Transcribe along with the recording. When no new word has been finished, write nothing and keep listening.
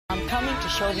I'm coming to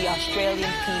show the Australian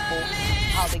people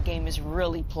how the game is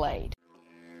really played.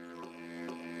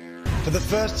 For the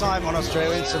first time on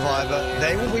Australian Survivor,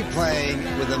 they will be playing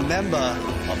with a member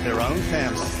of their own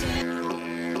family.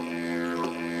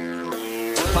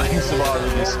 Playing Survivor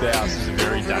with your spouse is a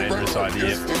very dangerous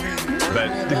idea.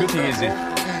 But the good thing is if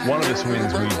one of us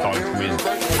wins, we both win.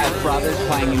 As brothers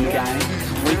playing in the game,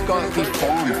 we've got this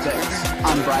bond that's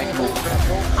unbreakable.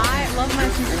 I love my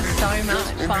sister so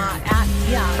much, but out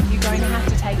here, you're going to have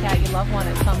to take out your loved one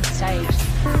at some stage.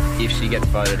 If she gets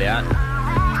voted out,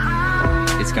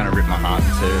 it's going to rip my heart in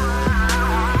two.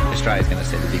 Australia's going to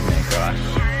see the big man cry.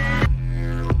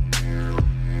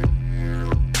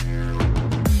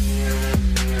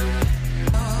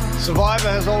 Survivor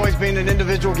has always been an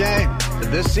individual game, but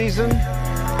this season,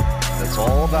 that's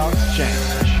all about to change.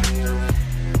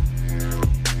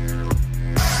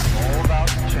 All about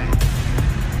to change.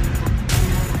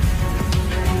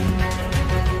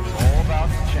 All about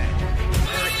to change.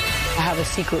 I have a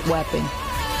secret weapon.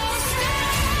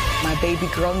 My baby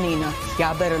girl Nina,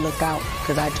 y'all better look out,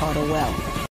 because I taught her well.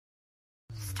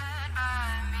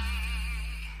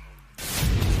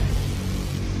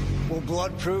 Will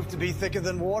blood prove to be thicker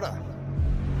than water?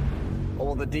 Or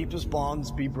will the deepest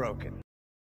bonds be broken?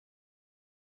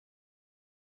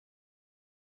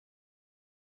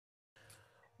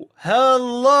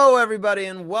 Hello, everybody,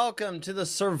 and welcome to the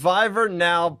Survivor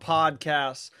Now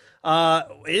podcast.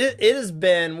 It has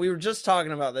been, we were just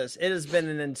talking about this, it has been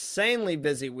an insanely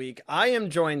busy week. I am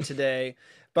joined today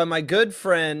by my good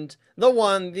friend, the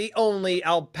one, the only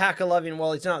alpaca-loving,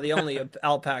 well, he's not the only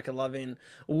alpaca-loving,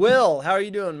 Will. How are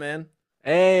you doing, man?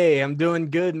 Hey, I'm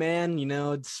doing good, man. You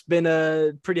know, it's been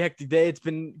a pretty hectic day. It's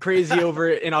been crazy over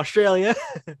in Australia.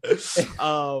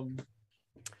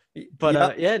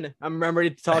 Yeah, I'm ready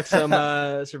to talk some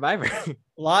Survivor.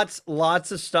 Lots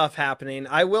of stuff happening.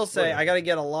 I will say I got to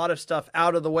get a lot of stuff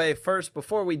out of the way first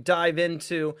before we dive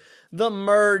into the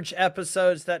merge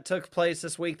episodes that took place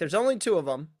this week. There's only 2 of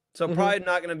them, so probably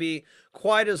not going to be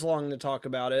quite as long to talk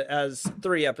about it as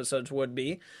 3 episodes would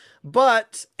be.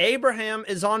 But Abraham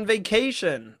is on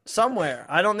vacation somewhere.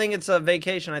 I don't think it's a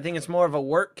vacation. I think it's more of a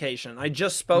workcation. I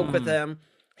just spoke with him.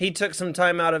 He took some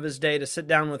time out of his day to sit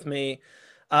down with me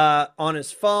on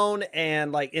his phone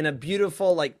and like in a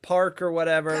beautiful like park or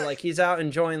whatever. Like he's out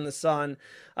enjoying the sun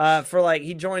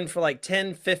he joined for like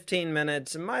 10-15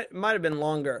 minutes. It might have been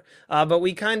longer, but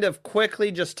we kind of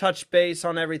quickly just touched base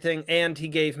on everything, and he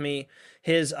gave me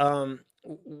his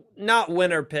not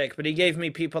winner pick, but he gave me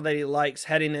people that he likes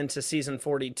heading into season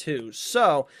 42.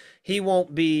 So he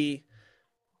won't be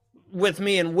with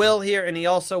me and Will here, and he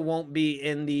also won't be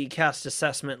in the cast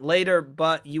assessment later,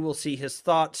 but you will see his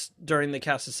thoughts during the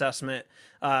cast assessment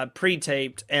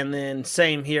pre-taped. And then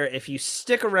same here, if you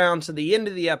stick around to the end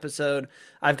of the episode,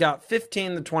 I've got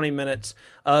 15 to 20 minutes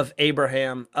of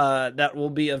Abraham that will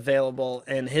be available,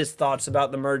 and his thoughts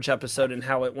about the merge episode and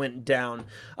how it went down.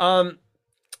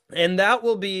 And that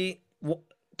will be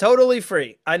totally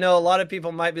free. I know a lot of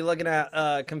people might be looking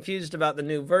at confused about the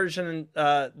new version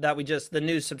the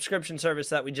new subscription service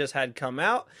that we just had come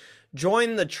out.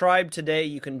 Join the tribe today.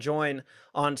 You can join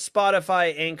on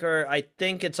Spotify, Anchor. I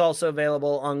think it's also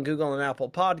available on Google and Apple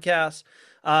Podcasts.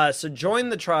 So join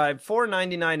the tribe,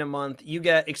 $4.99 a month. You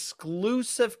get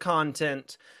exclusive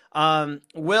content.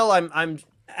 Will, I'm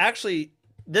actually,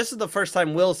 this is the first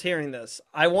time Will's hearing this.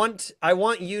 I want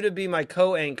you to be my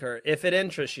co-anchor if it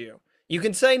interests you. You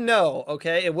can say no,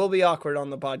 okay? It will be awkward on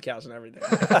the podcast and everything.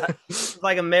 It's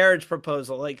like a marriage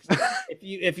proposal. Like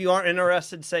if you aren't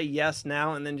interested, say yes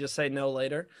now and then just say no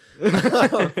later.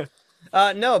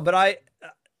 No, but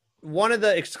one of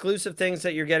the exclusive things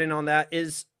that you're getting on that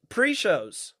is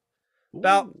pre-shows.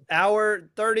 About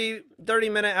 30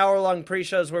 minute, hour long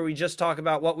pre-shows where we just talk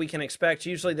about what we can expect.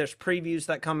 Usually there's previews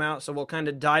that come out, so we'll kind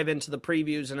of dive into the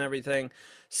previews and everything.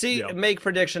 Make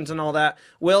predictions and all that.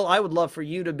 Will, I would love for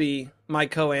you to be my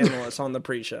co-analyst on the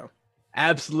pre-show.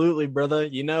 Absolutely, brother.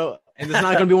 You know, and it's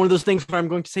not going to be one of those things where I'm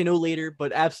going to say no later,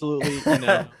 but absolutely, you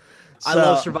know. I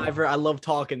love Survivor. I love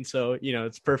talking, so you know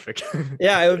it's perfect.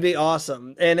 Yeah, it would be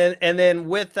awesome. And then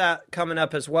with that coming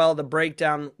up as well, the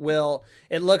breakdown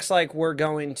it looks like we're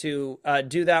going to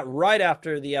do that right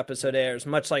after the episode airs,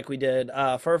 much like we did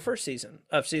for our first season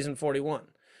of season 41.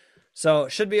 So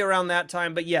it should be around that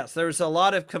time. But yes, there's a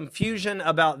lot of confusion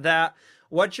about that.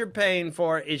 What you're paying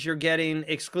for is you're getting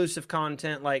exclusive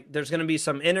content. Like there's going to be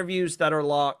some interviews that are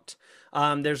locked.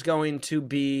 There's going to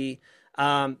be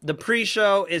The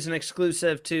pre-show is an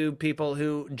exclusive to people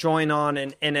who join on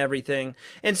and everything,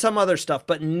 and some other stuff,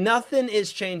 but nothing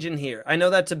is changing here. I know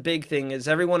that's a big thing, is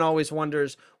everyone always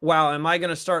wonders, wow, am I going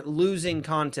to start losing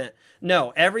content?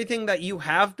 No, everything that you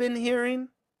have been hearing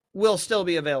will still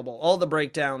be available. All the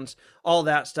breakdowns, all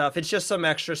that stuff. It's just some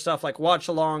extra stuff like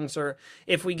watch-alongs, or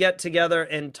if we get together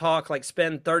and talk, like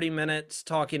spend 30 minutes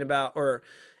talking about, or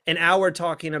an hour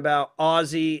talking about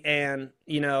Ozzy and,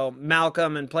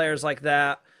 Malcolm and players like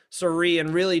that, Suri,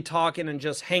 and really talking and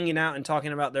just hanging out and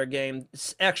talking about their game,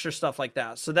 extra stuff like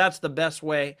that. So that's the best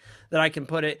way that I can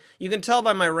put it. You can tell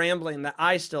by my rambling that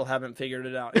I still haven't figured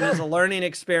it out. It is a learning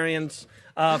experience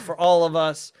for all of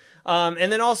us.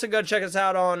 And then also go check us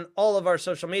out on all of our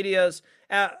social medias,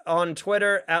 on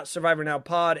Twitter at Survivor Now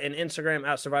Pod, and Instagram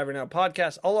at Survivor Now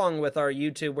Podcast, along with our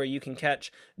YouTube, where you can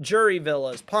catch Jury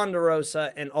Villas,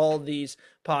 Ponderosa, and all these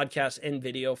podcasts in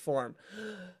video form.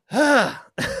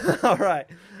 All right.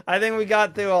 I think we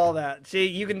got through all that. See,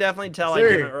 you can definitely tell I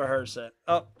didn't rehearse it.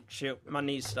 Oh, shoot. My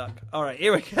knee's stuck. All right.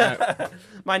 Here we go.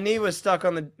 My knee was stuck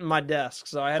on my desk,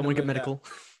 so I had to get medical.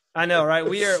 I know, right?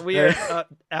 We are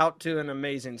out to an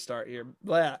amazing start here.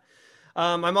 Blah.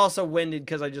 I'm also winded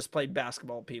because I just played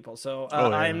basketball, people. So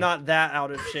I am not that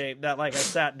out of shape that I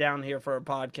sat down here for a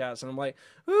podcast and I'm like,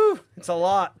 ooh, it's a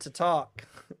lot to talk.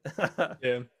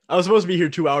 Yeah. I was supposed to be here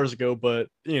 2 hours ago, but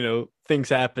things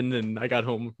happened and I got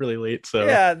home really late. So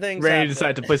yeah, things Randy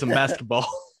decided to play some basketball.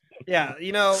 Yeah,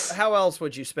 how else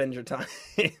would you spend your time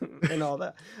and all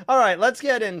that? All right, let's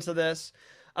get into this.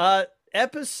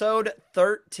 Episode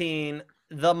 13,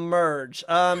 The Merge.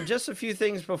 Just a few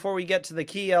things before we get to the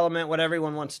key element, what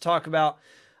everyone wants to talk about.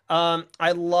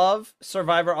 I love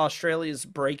Survivor Australia's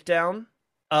breakdown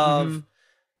of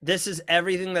this is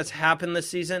everything that's happened this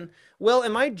season. Will,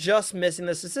 am I just missing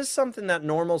this? Is this something that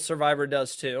normal Survivor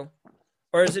does too?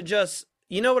 Or is it just,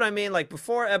 you know what I mean? Like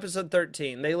before episode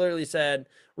 13, they literally said,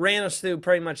 ran us through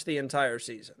pretty much the entire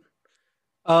season.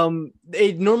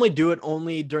 They normally do it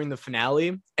only during the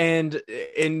finale, and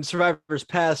in Survivor's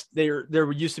past,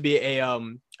 there used to be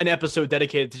an episode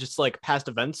dedicated to just past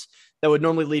events that would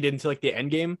normally lead into the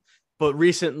end game. But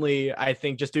recently, I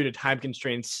think just due to time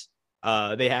constraints,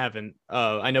 they haven't.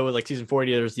 I know with season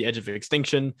 40, there's the Edge of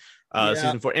Extinction,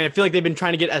 season 4, and I feel like they've been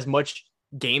trying to get as much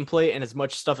gameplay and as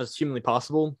much stuff as humanly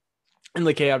possible in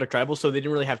the Chaotic Tribal, so they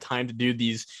didn't really have time to do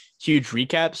these huge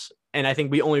recaps. And I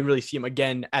think we only really see him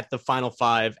again at the final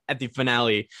 5 at the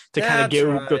finale to kind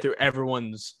of go through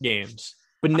everyone's games,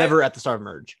 but never at the start of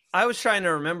Merge. I was trying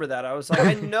to remember that. I was like,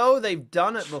 I know they've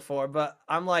done it before, but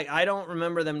I'm like, I don't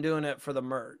remember them doing it for the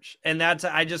Merge. And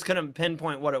I just couldn't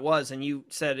pinpoint what it was. And you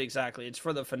said exactly, it's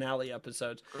for the finale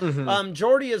episodes.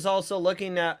 Jordy is also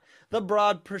looking at the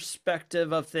broad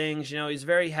perspective of things. He's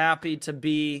very happy to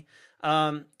be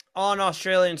on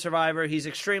Australian Survivor. He's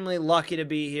extremely lucky to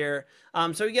be here.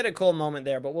 So we get a cool moment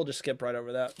there, but we'll just skip right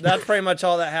over that. That's pretty much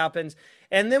all that happens.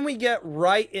 And then we get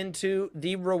right into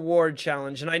the reward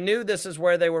challenge. And I knew this is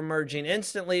where they were merging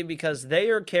instantly because they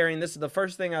are carrying, this is the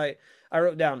first thing I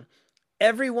wrote down.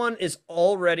 Everyone is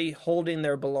already holding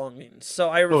their belongings. So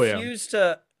I refuse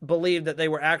to believe that they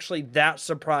were actually that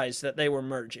surprised that they were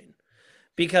merging,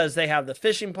 because they have the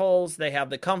fishing poles, they have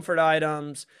the comfort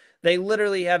items, they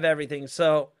literally have everything.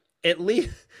 So it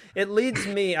leads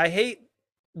me, I hate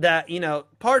that,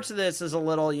 parts of this is a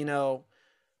little,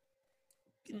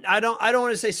 I don't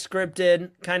want to say scripted,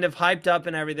 kind of hyped up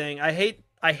and everything. I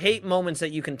hate moments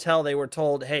that you can tell they were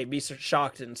told, hey, be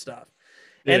shocked and stuff.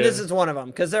 And this is one of them,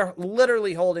 because they're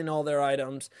literally holding all their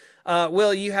items.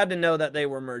 Will, you had to know that they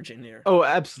were merging here. Oh,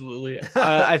 absolutely.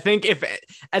 I think if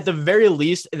at the very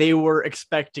least they were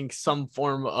expecting some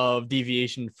form of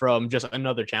deviation from just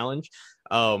another challenge.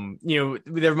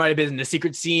 There might have been a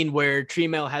secret scene where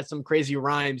Tremail had some crazy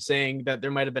rhyme saying that there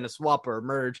might have been a swap or a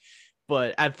merge.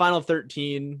 But at Final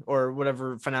 13 or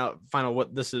whatever final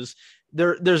what this is,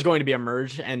 there's going to be a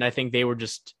merge, and I think they were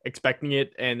just expecting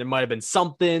it, and there might have been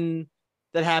something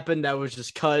that happened that was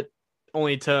just cut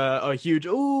only to a huge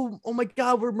oh my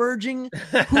god, we're merging.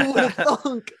 Who would have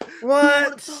thunk?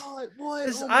 What? What?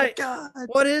 Oh my god.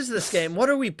 What is this game? What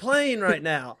are we playing right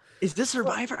now? Is this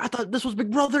Survivor? I thought this was Big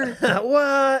Brother.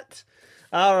 What?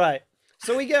 All right.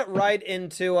 So we get right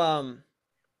into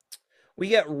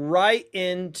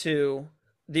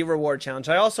the reward challenge.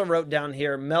 I also wrote down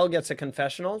here, Mel gets a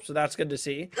confessional, so that's good to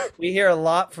see. We hear a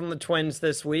lot from the twins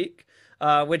this week.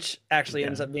 Which actually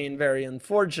ends up being very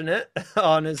unfortunate,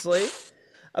 honestly.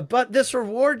 But this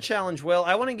reward challenge, Will,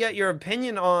 I want to get your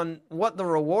opinion on what the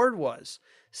reward was.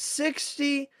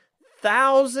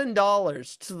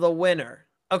 $60,000 to the winner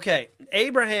Okay,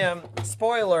 Abraham,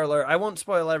 spoiler alert, I won't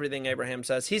spoil everything Abraham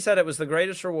says. He said it was the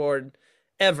greatest reward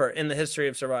ever in the history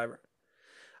of Survivor.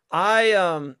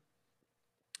 I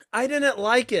didn't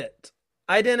like it.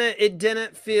 It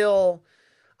didn't feel,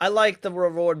 I liked the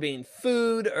reward being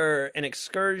food or an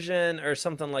excursion or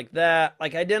something like that.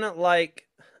 Like, I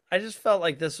just felt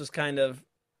like this was kind of,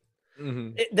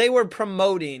 they were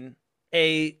promoting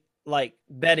a, like,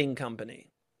 betting company.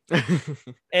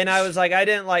 And I was like, I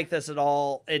didn't like this at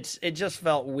all. It just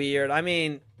felt weird. I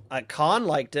mean, Khan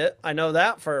liked it. I know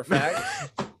that for a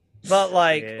fact. But,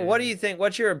 like, What do you think?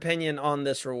 What's your opinion on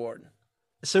this reward?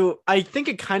 So I think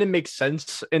it kind of makes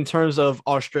sense in terms of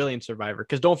Australian Survivor,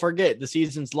 because don't forget, the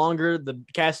season's longer, the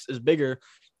cast is bigger,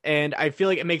 and I feel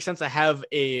like it makes sense to have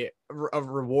a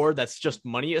reward that's just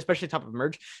money, especially top of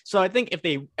merge. So I think if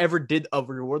they ever did a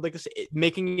reward like this,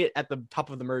 making it at the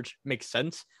top of the merge makes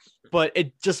sense, but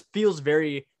it just feels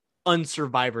very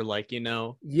unsurvivor-like, you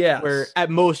know? Yeah. Where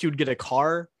at most you'd get a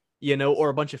car, you know, or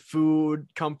a bunch of food,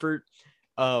 comfort.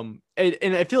 And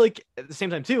I feel like at the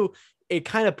same time too, it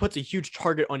kind of puts a huge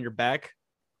target on your back,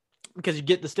 because you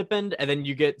get the stipend and then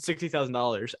you get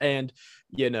 $60,000. And,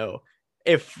 you know,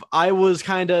 if I was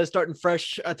kind of starting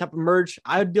fresh at top of merge,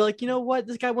 I would be like, you know what?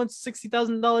 This guy wants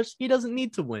 $60,000. He doesn't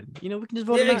need to win. You know, we can just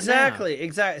vote him out exactly. now.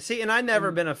 Exactly. See, and I've never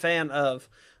been a fan of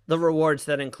the rewards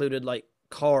that included like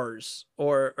cars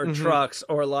or trucks,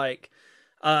 or like,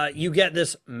 you get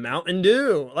this Mountain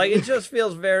Dew. Like, it just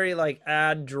feels very like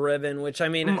ad driven, which I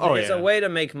mean, it's a way to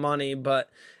make money, but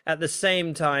at the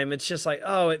same time, it's just like,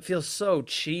 oh, it feels so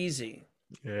cheesy.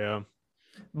 Yeah.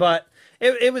 But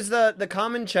it was the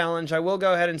common challenge. I will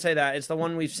go ahead and say that. It's the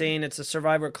one we've seen. It's a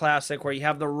Survivor Classic where you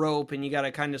have the rope and you got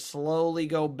to kind of slowly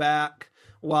go back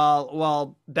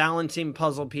while balancing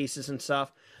puzzle pieces and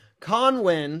stuff. Khan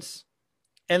wins.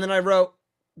 And then I wrote,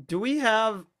 do we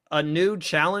have a new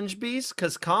challenge beast?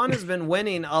 Because Khan has been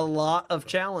winning a lot of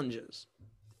challenges.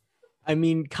 I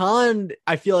mean, Khan,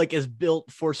 I feel like, is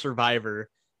built for Survivor.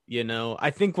 You know,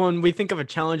 I think when we think of a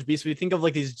challenge beast, we think of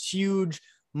like these huge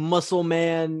muscle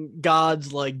man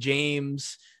gods like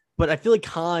James, but I feel like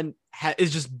Khan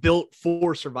is just built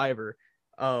for Survivor.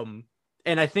 And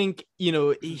I think, you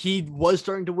know, he was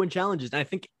starting to win challenges. And I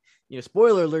think, you know,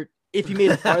 spoiler alert, if he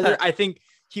made it farther, I think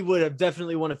he would have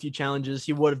definitely won a few challenges.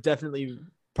 He would have definitely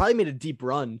probably made a deep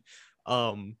run.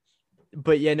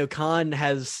 But yeah, no,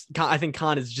 I think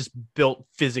Khan is just built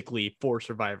physically for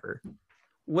Survivor.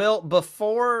 Will,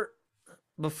 before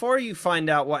you find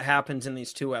out what happens in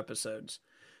these 2 episodes,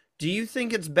 do you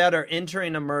think it's better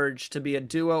entering a merge to be a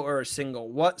duo or a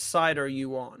single? What side are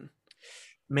you on?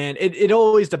 Man, it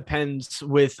always depends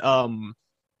with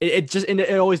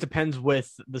it always depends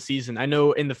with the season. I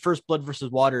know in the first Blood versus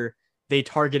Water, they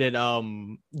targeted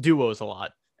duos a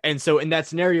lot. And so in that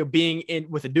scenario, being in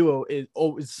with a duo is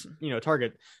always, you know,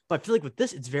 target. But I feel like with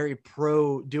this, it's very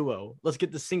pro duo. Let's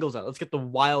get the singles out. Let's get the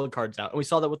wild cards out. And we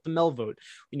saw that with the Mel vote.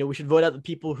 You know, we should vote out the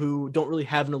people who don't really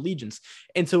have an allegiance.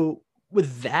 And so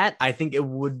with that, I think it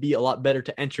would be a lot better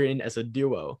to enter in as a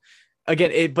duo.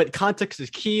 Again, but context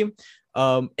is key.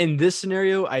 In this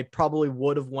scenario, I probably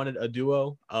would have wanted a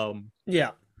duo. Yeah,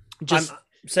 I'm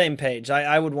same page.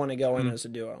 I would want to go in as a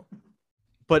duo.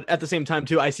 But at the same time,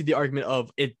 too, I see the argument of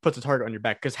it puts a target on your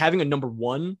back, because having a number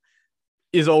 1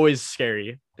 is always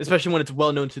scary, especially when it's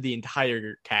well known to the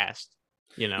entire cast.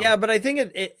 You know? Yeah, but I think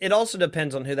it also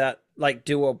depends on who that like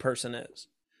duo person is.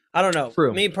 I don't know.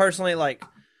 True. Me personally, like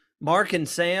Mark and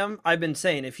Sam, I've been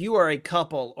saying, if you are a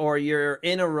couple or you're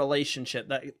in a relationship,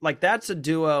 that's a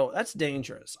duo, that's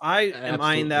dangerous. I am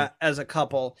eyeing that as a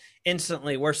couple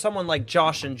instantly, where someone like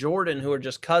Josh and Jordan, who are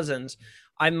just cousins,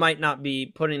 I might not be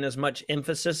putting as much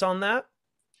emphasis on that.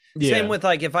 Yeah. Same with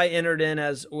like if I entered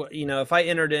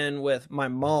in with my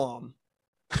mom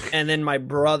and then my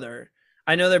brother,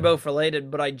 I know they're both related,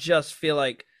 but I just feel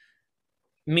like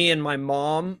me and my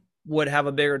mom would have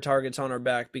a bigger targets on our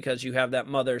back, because you have that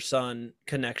mother-son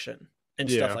connection and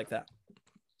stuff like that.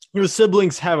 You know,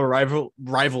 siblings have a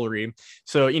rivalry.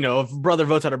 So, you know, if brother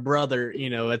votes out a brother, you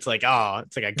know, it's like,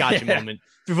 it's like a gotcha moment.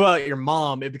 If you vote out your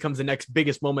mom, it becomes the next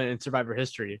biggest moment in Survivor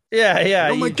history. Yeah.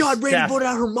 Oh my God, Randy voted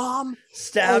out her mom.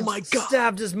 Oh my God.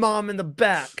 Stabbed his mom in the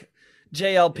back.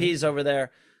 JLP's over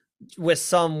there with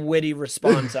some witty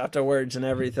response afterwards and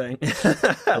everything.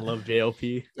 I love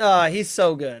JLP. He's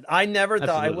so good. I never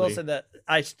thought, Absolutely. I will say that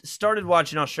I started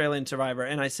watching Australian Survivor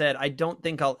and I said, I don't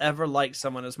think I'll ever like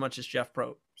someone as much as Jeff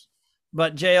Probst,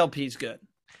 but JLP's good.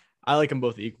 I like them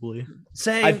both equally.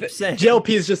 Same. JLP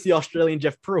is just the Australian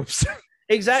Jeff Probst.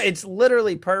 Exactly. It's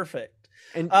literally perfect.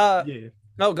 And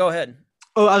No, go ahead.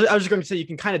 Oh, I was just going to say, you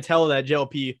can kind of tell that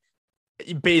JLP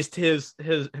based his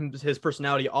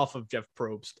personality off of Jeff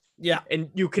Probst. Yeah. And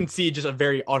you can see just a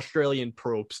very Australian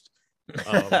Probst.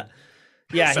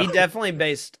 Yeah, So- he definitely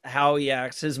based how he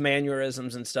acts, his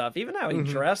mannerisms and stuff, even how he Mhm.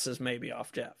 dresses maybe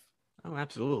off Jeff. Oh,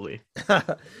 absolutely.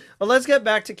 Well, let's get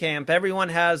back to camp. Everyone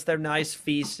has their nice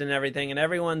feast and everything, and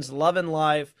everyone's loving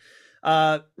life,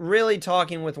 really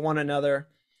talking with one another.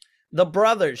 The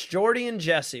brothers, Jordy and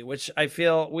Jesse, which I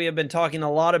feel we have been talking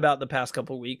a lot about the past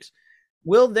couple of weeks,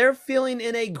 they're feeling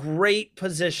in a great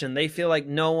position. They feel like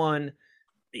no one,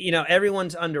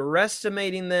 everyone's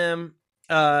underestimating them.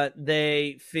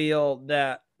 They feel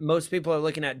that most people are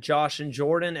looking at Josh and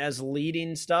Jordan as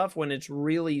leading stuff when it's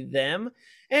really them.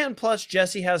 And plus,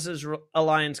 Jesse has his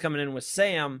alliance coming in with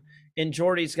Sam, and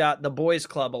Jordy's got the Boys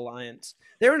Club alliance.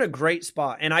 They're in a great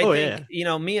spot. And I think,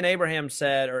 me and Abraham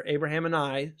said, Abraham and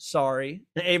I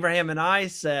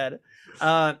said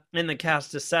in the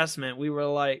cast assessment, we were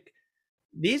like,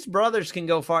 these brothers can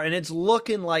go far, and it's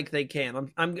looking like they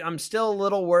can. I'm still a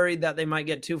little worried that they might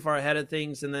get too far ahead of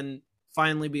things and then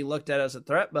finally be looked at as a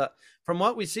threat. But from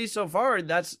what we see so far,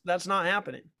 that's not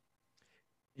happening.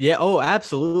 Yeah,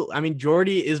 absolutely. I mean,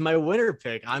 Jordy is my winner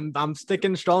pick. I'm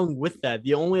sticking strong with that.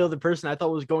 The only other person I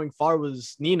thought was going far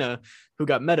was Nina, who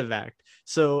got medevac.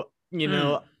 So,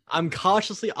 I'm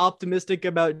cautiously optimistic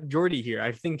about Jordy here.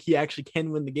 I think he actually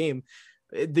can win the game.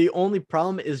 The only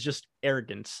problem is just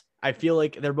arrogance. I feel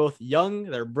like they're both young,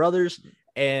 they're brothers,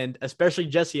 and especially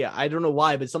Jesse. I don't know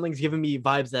why, but something's giving me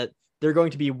vibes that they're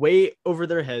going to be way over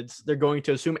their heads. They're going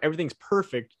to assume everything's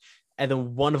perfect, and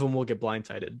then one of them will get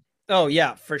blindsided. Oh,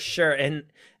 yeah, for sure. And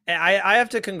I have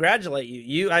to congratulate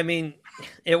you. I mean,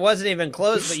 it wasn't even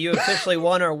close, but you officially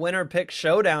won our winner pick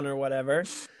showdown or whatever.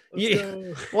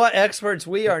 What experts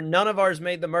we are. None of ours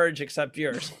made the merge except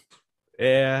yours.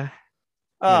 Yeah.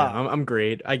 I'm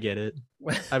great. I get it.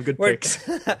 I have good picks.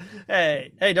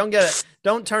 Hey,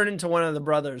 don't turn into one of the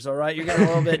brothers, all right? You're getting a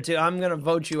little bit too. I'm going to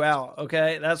vote you out,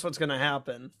 okay? That's what's going to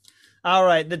happen. All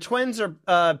right, the twins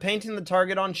are painting the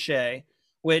target on Shay,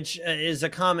 which is a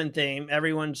common theme.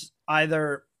 Everyone's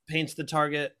either paints the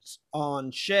targets on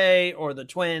Shay or the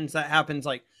twins. That happens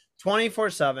like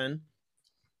 24/7.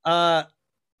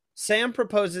 Sam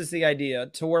proposes the idea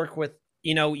to work with,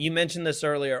 you mentioned this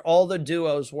earlier, all the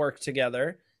duos work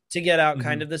together to get out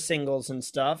kind of the singles and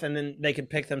stuff, and then they could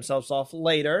pick themselves off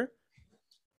later.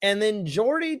 And then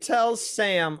Jordy tells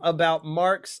Sam about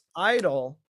Mark's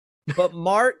idol, but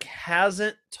Mark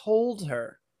hasn't told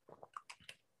her.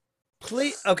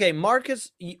 Please, okay, Marcus,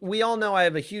 we all know I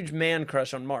have a huge man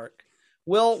crush on Mark.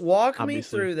 Will, walk me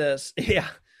through this. Yeah.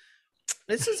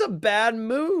 This is a bad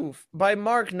move by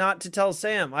Mark not to tell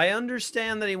Sam. I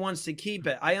understand that he wants to keep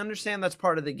it. I understand that's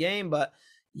part of the game, but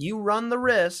you run the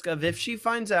risk of, if she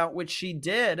finds out, which she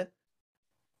did,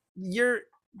 you're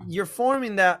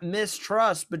forming that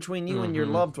mistrust between you and your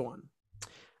loved one.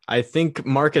 I think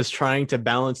Mark is trying to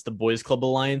balance the Boys Club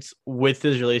alliance with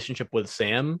his relationship with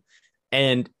Sam.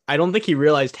 And I don't think he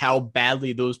realized how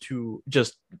badly those two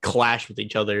just clash with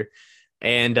each other.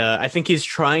 And I think he's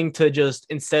trying to just,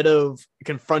 instead of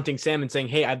confronting Sam and saying,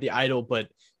 hey, I have the idol, but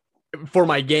for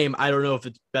my game, I don't know if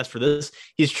it's best for this,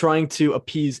 he's trying to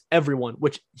appease everyone,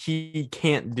 which he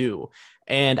can't do.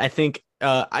 And I think,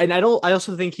 I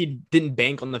also think he didn't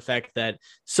bank on the fact that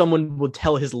someone would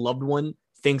tell his loved one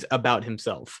things about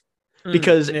himself.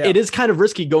 Because it is kind of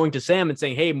risky going to Sam and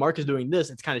saying, hey, Mark is doing this.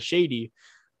 It's kind of shady.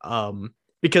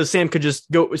 Because Sam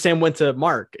went to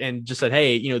Mark and just said,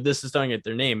 hey, this is starting at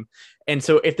their name. And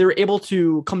so if they were able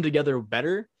to come together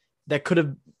better, that could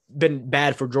have been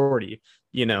bad for Jordy.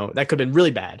 That could have been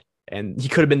really bad. And he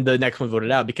could have been the next one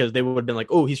voted out, because they would have been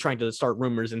like, oh, he's trying to start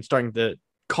rumors and starting to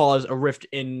cause a rift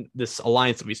in this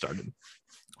alliance that we started.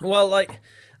 Well,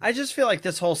 I just feel like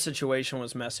this whole situation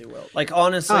was messy, Will.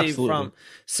 Honestly, Absolutely.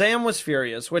 Sam was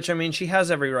furious, which, I mean, she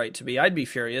has every right to be. I'd be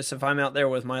furious if I'm out there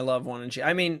with my loved one.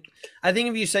 And I think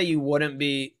if you say you wouldn't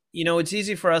be, it's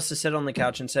easy for us to sit on the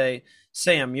couch and say,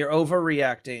 Sam, you're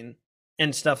overreacting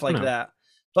and stuff like that.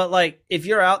 But if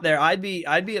you're out there, I'd be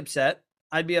upset.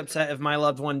 I'd be upset if my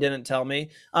loved one didn't tell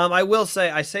me. I will say,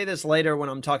 I say this later when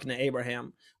I'm talking to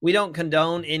Abraham, we don't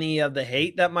condone any of the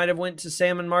hate that might have went to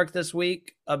Sam and Mark this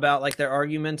week about their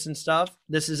arguments and stuff.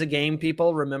 This is a game,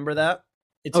 people. Remember that.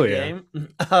 It's a game.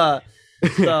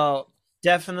 So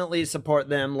definitely support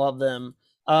them, love them.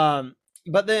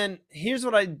 But then here's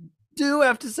what I do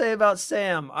have to say about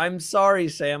Sam. I'm sorry,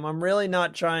 Sam. I'm really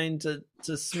not trying to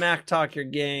smack talk your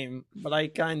game, but I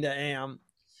kind of am.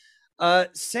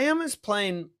 Sam is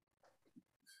playing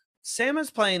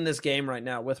this game right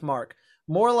now with Mark,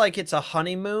 more like it's a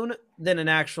honeymoon than an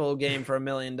actual game for $1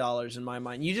 million in my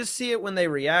mind. You just see it when they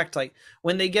react, like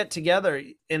when they get together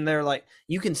and they're like,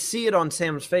 you can see it on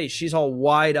Sam's face. She's all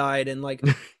wide-eyed and like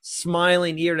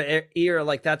smiling ear to ear,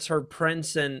 like that's her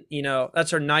prince and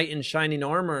that's her knight in shining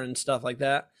armor and stuff like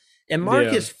that. And Mark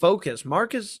is focused.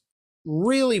 Mark is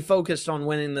really focused on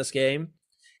winning this game.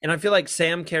 And I feel like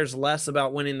Sam cares less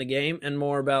about winning the game and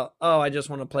more about, I just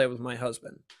want to play with my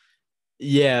husband.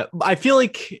 Yeah, I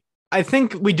think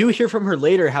we do hear from her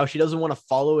later how she doesn't want to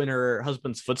follow in her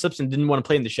husband's footsteps and didn't want to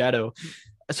play in the shadow.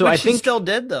 So but I she think still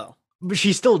did though.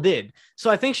 She still did. So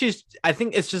I think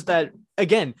it's just that,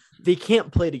 again, they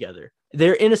can't play together.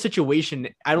 They're in a situation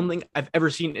I don't think I've ever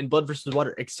seen in Blood versus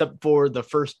Water, except for the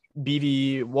first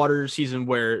BV Water season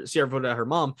where Sierra voted out her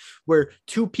mom, where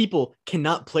two people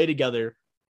cannot play together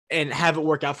and have it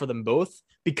work out for them both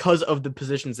because of the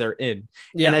positions they're in.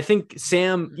 Yeah. And I think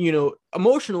Sam,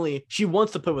 emotionally, she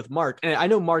wants to play with Mark. And I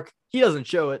know Mark, he doesn't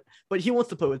show it, but he wants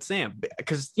to play with Sam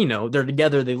because, they're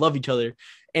together, they love each other.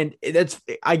 And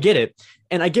I get it.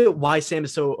 And I get why Sam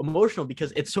is so emotional,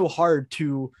 because it's so hard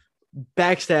to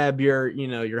backstab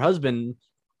your husband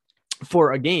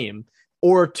for a game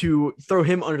or to throw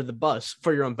him under the bus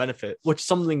for your own benefit, which is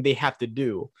something they have to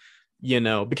do.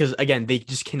 Because again, they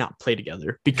just cannot play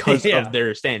together because of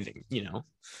their standing,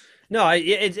 No,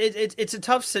 it's a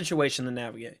tough situation to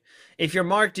navigate. If you're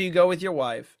Mark, do you go with your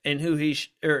wife and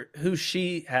who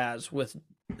she has with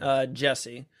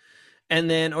Jesse, and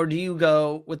then, or do you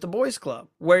go with the boys club,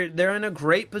 where they're in a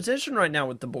great position right now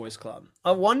with the boys club,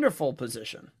 a wonderful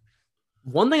position.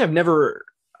 One thing I've never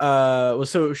was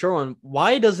so sure on,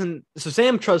 so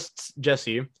Sam trusts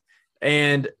Jesse.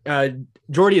 And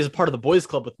Jordy is a part of the boys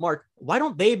club with Mark. Why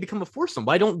don't they become a foursome?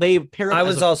 Why don't they pair up? I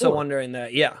was also wondering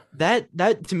that. Yeah,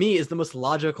 that to me is the most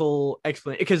logical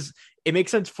explanation, because it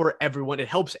makes sense for everyone. It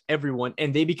helps everyone,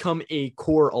 and they become a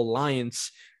core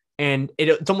alliance. And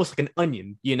it's almost like an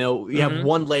onion. You have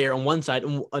one layer on one side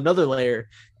and another layer,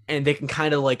 and they can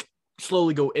kind of like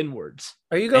slowly go inwards.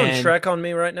 Are you going Shrek on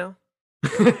me right now?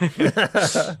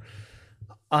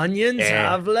 Onions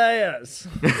have layers.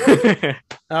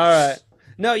 All right.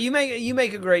 No, you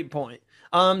make a great point.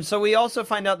 So we also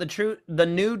find out the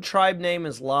new tribe name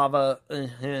is Lava.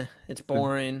 It's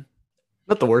boring.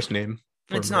 Not the worst name.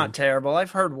 It's not terrible.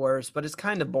 I've heard worse, but it's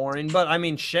kind of boring. But I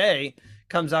mean, Shay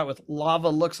comes out with lava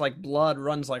looks like blood,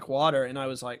 runs like water, and I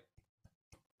was like,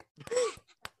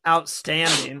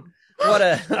 outstanding.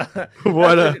 I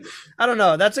don't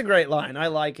know. That's a great line. I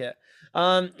like it.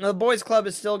 The boys club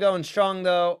is still going strong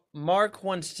though. Mark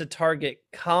wants to target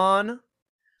Khan,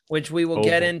 which we will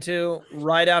get into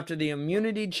right after the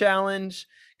immunity challenge,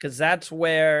 because that's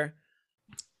where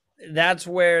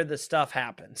the stuff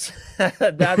happens.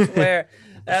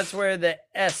 that's where the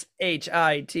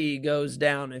SHIT goes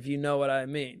down, if you know what I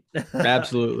mean.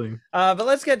 Absolutely. But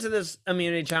let's get to this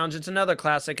immunity challenge. It's another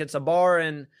classic. It's a bar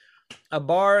and a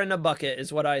bucket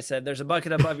is what I said. There's a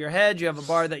bucket above your head. You have a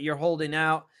bar that you're holding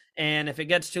out. And if it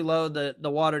gets too low, the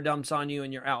water dumps on you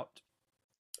and you're out.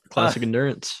 Classic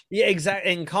endurance. Yeah,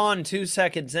 exactly. And Khan 2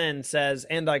 seconds in says,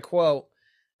 and I quote,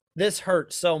 "This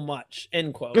hurts so much,"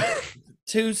 end quote.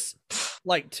 2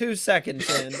 seconds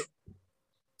in.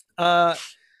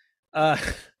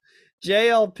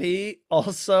 JLP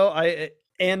also,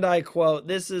 I quote,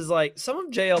 this is like some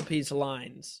of JLP's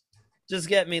lines just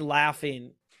get me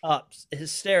laughing up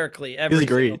hysterically every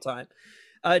single time.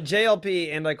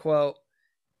 JLP, and I quote,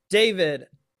 "David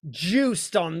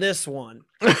juiced on this one."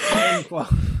 End quote.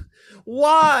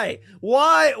 Why?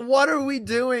 What are we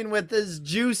doing with this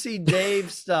juicy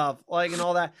Dave stuff, like, and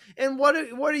all that? And what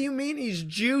do you mean he's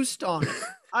juiced on it?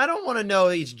 I don't want to know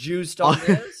he's juiced on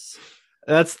this.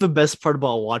 That's the best part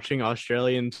about watching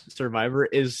Australian Survivor,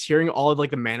 is hearing all of like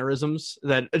the mannerisms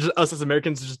that us as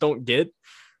Americans just don't get.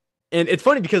 And it's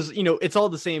funny because, it's all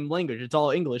the same language. It's all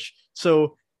English.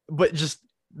 So, but just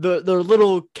their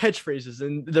little catchphrases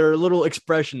and their little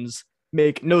expressions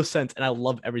make no sense, and I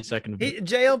love every second of it.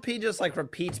 JLP just like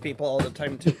repeats people all the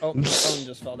time too. Oh, my phone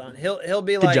just fell down. He'll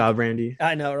be like, "Good job, Randy."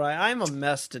 I know, right? I'm a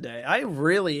mess today. I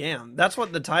really am. That's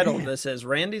what the title of this is.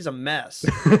 Randy's a mess.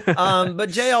 But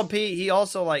JLP, he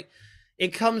also like, it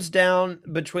comes down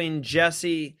between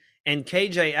Jesse and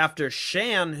KJ after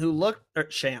Shay,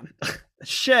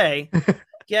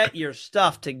 get your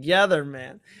stuff together,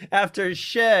 man. After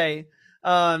Shay,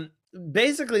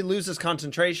 basically loses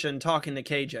concentration talking to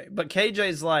KJ, but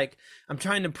KJ's like, I'm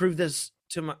trying to prove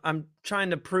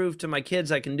to my kids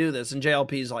I can do this, and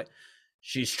JLP's like,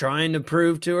 she's trying to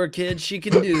prove to her kids she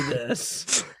can do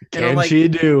this. And I'm Can like, she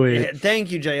do it? "Yeah,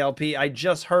 thank you, JLP. I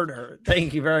just heard her.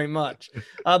 Thank you very much."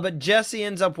 But Jesse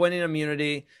ends up winning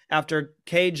immunity after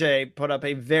KJ put up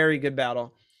a very good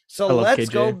battle. So I love let's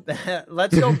KJ.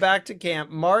 let's go back to camp.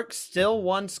 Mark still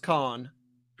wants Khan,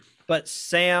 but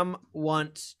Sam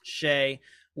wants Shay.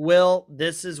 Will,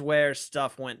 this is where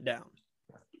stuff went down.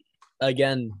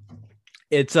 Again,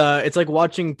 it's like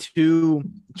watching two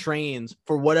trains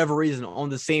for whatever reason on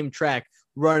the same track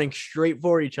running straight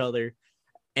for each other,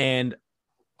 and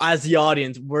as the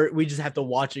audience we just have to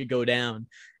watch it go down.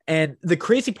 And the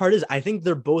crazy part is I think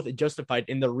they're both justified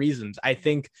in the reasons. I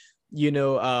think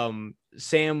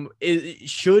Sam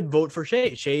should vote for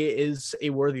Shay. Shay is a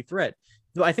worthy threat.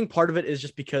 Though I think part of it is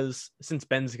just because since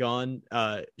Ben's gone,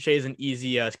 Shay is an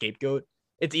easy scapegoat.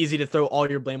 It's easy to throw all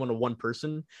your blame on one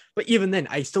person. But even then,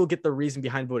 I still get the reason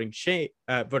behind voting Shay.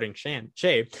 But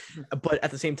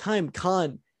at the same time,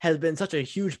 Khan has been such a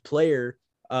huge player.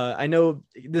 I know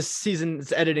this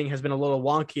season's editing has been a little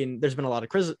wonky and there's been a lot of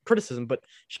criticism, but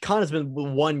Khan has been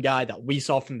one guy that we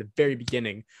saw from the very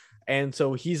beginning. And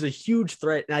so he's a huge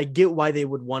threat. And I get why they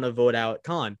would want to vote out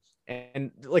Khan.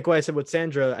 And like what I said with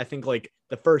Sandra, I think like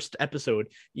the first episode,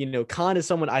 Khan is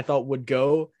someone I thought would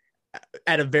go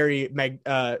at a very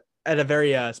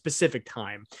specific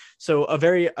time. So a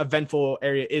very eventful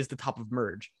area is the top of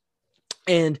Merge.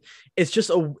 And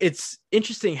it's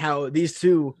interesting how these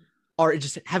two are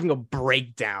just having a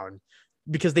breakdown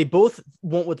because they both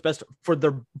want what's best for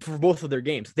both of their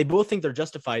games. They both think they're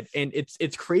justified. And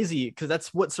it's crazy because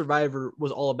that's what Survivor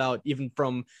was all about, even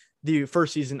from the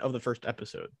first season of the first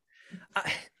episode.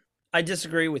 I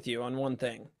disagree with you on one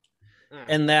thing,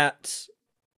 and that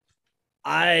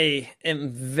I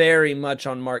am very much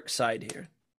on Mark's side here.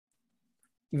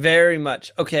 Very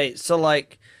much. Okay, so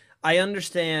like I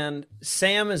understand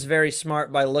Sam is very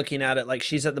smart by looking at it like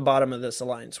she's at the bottom of this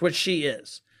alliance, which she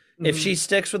is. Mm-hmm. If she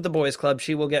sticks with the boys club,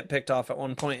 she will get picked off at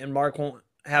one point, and Mark won't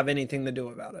have anything to do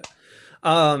about it.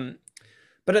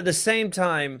 But at the same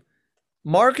time,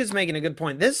 Mark is making a good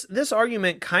point. This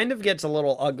argument kind of gets a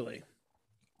little ugly.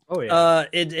 Oh yeah.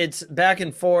 It's back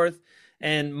and forth,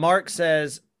 and Mark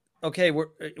says, "Okay,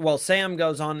 Sam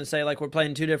goes on to say like we're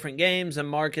playing two different games," and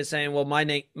Mark is saying, "Well,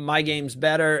 my game's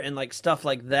better," and like stuff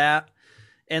like that,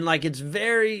 and like it's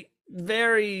very,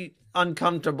 very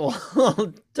uncomfortable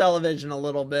television a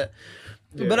little bit,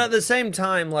 yeah. But at the same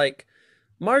time, like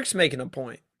Mark's making a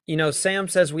point. Sam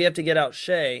says we have to get out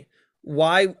Shay.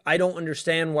 Why? I don't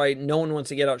understand why no one wants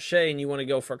to get out Shay and you want to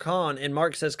go for Khan. And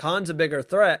Mark says Khan's a bigger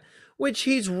threat, which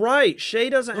he's right. Shay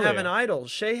doesn't have an idol.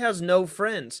 Shay has no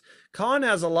friends. Khan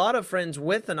has a lot of friends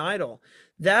with an idol.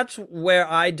 That's where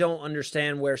I don't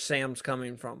understand where Sam's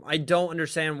coming from. I don't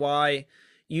understand why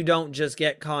you don't just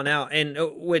get Khan out. And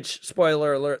which,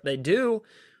 spoiler alert, they do.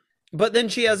 But then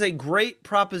she has a great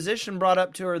proposition brought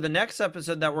up to her the next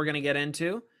episode that we're going to get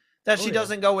into that she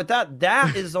doesn't go with that.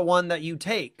 That is the one that you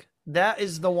take. That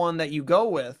is the one that you go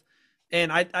with.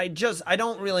 And I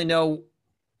don't really know.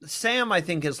 Sam, I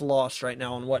think, is lost right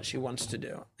now on what she wants to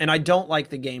do. And I don't like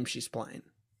the game she's playing.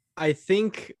 I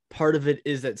think part of it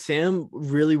is that Sam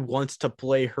really wants to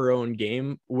play her own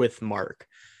game with Mark.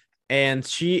 And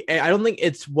I don't think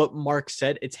it's what Mark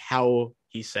said. It's how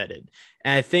he said it.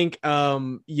 And I think,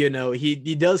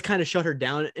 he does kind of shut her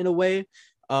down in a way.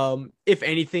 If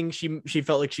anything, she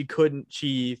felt like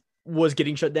she was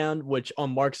getting shut down, which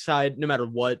on Mark's side, no matter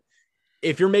what,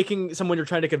 if you're making someone you're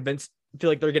trying to convince feel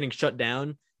like they're getting shut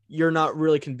down, you're not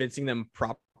really convincing them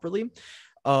properly.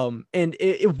 And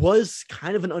it was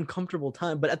kind of an uncomfortable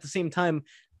time, but at the same time,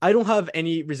 I don't have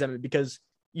any resentment because,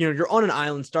 you're on an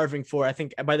island starving for, I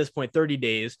think by this point, 30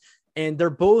 days. And they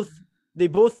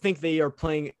both think they are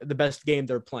playing the best game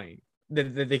they're playing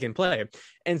that they can play.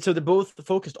 And so they're both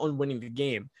focused on winning the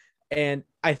game. And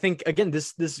I think, again,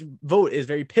 this vote is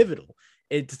very pivotal.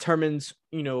 It determines,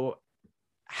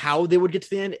 how they would get to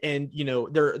the end and,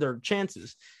 their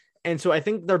chances. And so I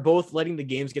think they're both letting the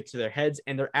games get to their heads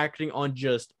and they're acting on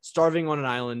just starving on an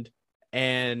island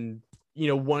and,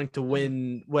 wanting to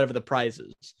win whatever the prize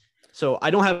is. So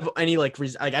I don't have any I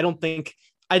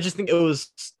just think it was,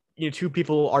 two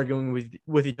people arguing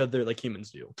with each other like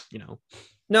humans do,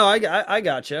 No, I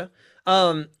gotcha.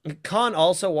 Khan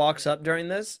also walks up during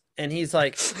this and he's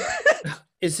like,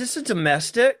 is this a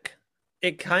domestic?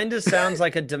 It kind of sounds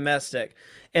like a domestic.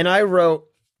 And I wrote,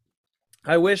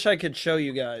 I wish I could show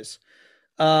you guys.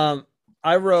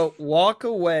 I wrote walk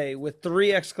away with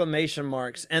 3 exclamation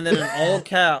marks and then in all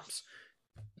caps,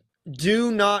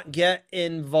 do not get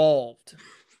involved.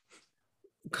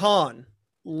 Khan,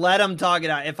 let them talk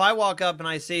it out. If I walk up and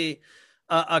I see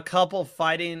a couple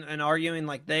fighting and arguing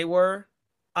like they were,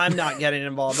 I'm not getting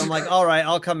involved. I'm like, all right,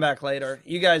 I'll come back later.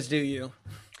 You guys do you.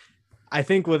 I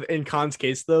think in Khan's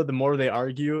case though, the more they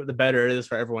argue, the better it is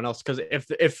for everyone else. Because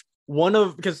if one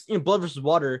of because Blood versus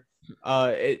Water,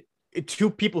 two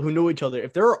people who know each other,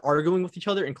 if they're arguing with each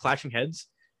other and clashing heads,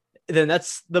 then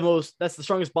that's the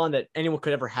strongest bond that anyone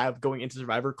could ever have going into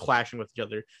Survivor, clashing with each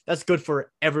other. That's good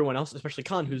for everyone else, especially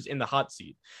Khan, who's in the hot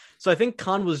seat. So I think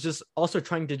Khan was just also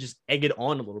trying to just egg it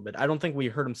on a little bit. I don't think we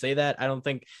heard him say that. I don't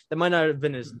think that might not have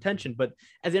been his intention, but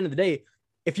at the end of the day,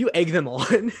 if you egg them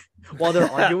on while they're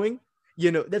arguing,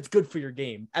 that's good for your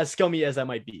game, as scummy as that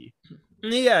might be.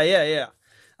 Yeah.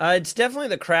 It's definitely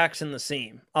the cracks in the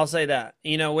seam. I'll say that,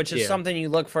 which is something you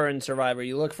look for in Survivor.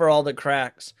 You look for all the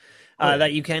cracks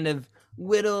that you kind of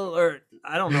whittle, or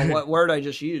I don't know what word I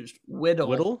just used.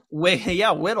 Whittle?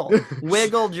 Whittle.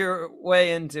 Wiggled your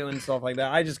way into and stuff like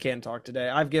that. I just can't talk today.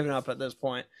 I've given up at this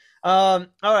point. All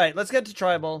right, let's get to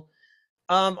Tribal.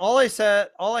 All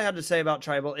I had to say about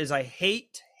Tribal is I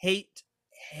hate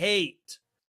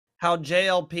how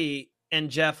JLP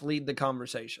and Jeff lead the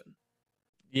conversation.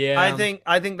 Yeah.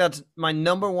 I think that's my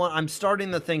number one. I'm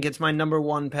starting to think it's my number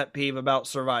one pet peeve about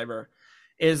Survivor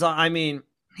is,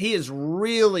 he is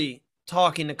really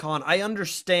talking to Khan. I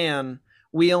understand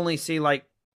we only see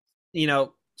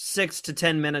 6 to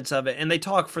 10 minutes of it, and they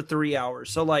talk for 3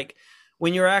 hours. So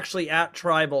when you're actually at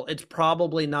Tribal, it's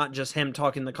probably not just him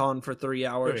talking to Khan for 3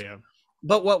 hours. Oh, yeah.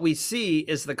 But what we see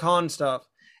is the Khan stuff,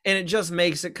 and it just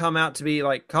makes it come out to be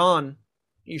like, Khan,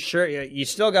 you sure you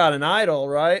still got an idol,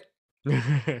 right?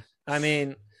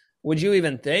 Would you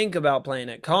even think about playing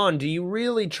it? Khan, do you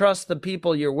really trust the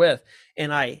people you're with?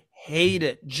 And I hate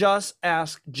it. Just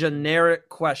ask generic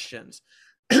questions.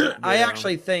 I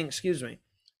actually think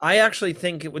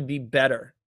it would be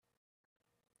better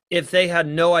if they had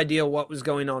no idea what was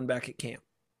going on back at camp.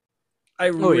 I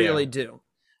really do.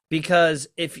 Because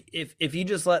if you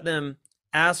just let them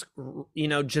ask,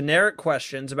 generic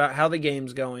questions about how the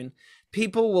game's going,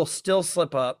 people will still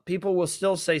slip up. People will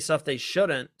still say stuff they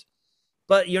shouldn't,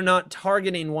 but you're not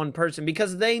targeting one person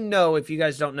because they know, if you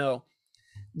guys don't know,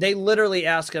 they literally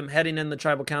ask them heading in the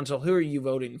tribal council, who are you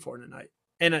voting for tonight?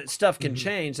 And stuff can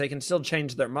change. They can still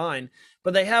change their mind,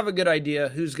 but they have a good idea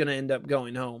who's going to end up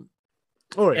going home.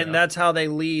 Oh, yeah. And that's how they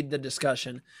lead the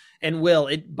discussion. And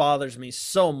it bothers me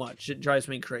so much. It drives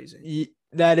me crazy.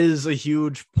 That is a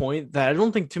huge point that I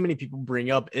don't think too many people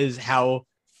bring up, is how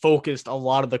focused a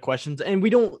lot of the questions, and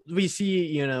we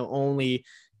see only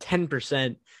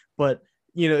 10%, but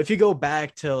if you go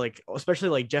back to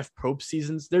especially Jeff Probst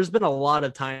seasons, there's been a lot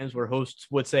of times where hosts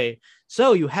would say,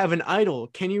 so you have an idol,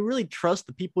 can you really trust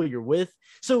the people you're with?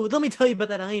 So let me tell you about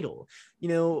that idol.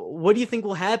 What do you think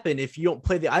will happen if you don't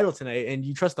play the idol tonight and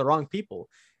you trust the wrong people?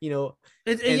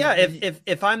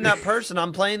 If I'm that person,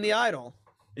 I'm playing the idol.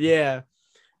 Yeah.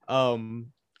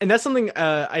 And that's something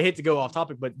I hate to go off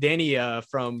topic, but Danny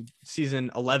from season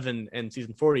 11 and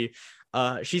season 40,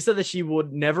 she said that she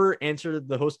would never answer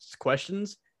the host's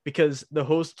questions because the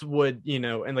hosts would,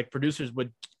 and producers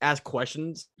would ask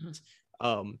questions,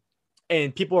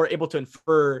 and people are able to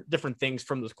infer different things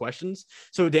from those questions.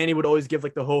 So Danny would always give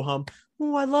the ho hum,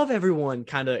 "Oh, I love everyone"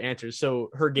 kind of answers. So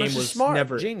her game was smart,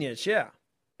 never genius. Yeah,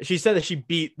 she said that she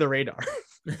beat the radar.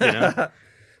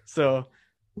 So.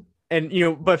 And,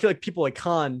 but I feel like people like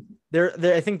Khan,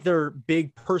 I think they're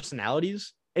big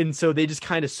personalities. And so they just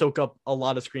kind of soak up a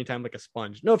lot of screen time like a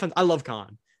sponge. No offense. I love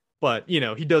Khan, but he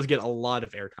does get a lot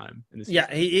of airtime in this season.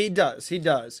 Yeah, he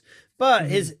does. But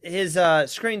his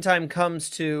screen time comes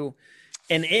to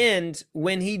an end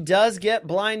when he does get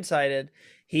blindsided.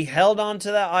 He held on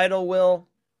to that idol will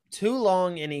too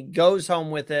long and he goes home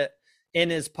with it in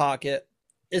his pocket.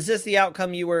 Is this the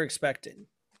outcome you were expecting?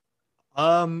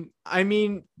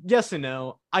 Yes and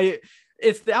no.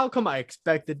 It's the outcome I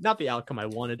expected, not the outcome I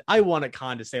wanted. I wanted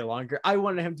Khan to stay longer. I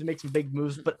wanted him to make some big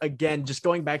moves, but again, just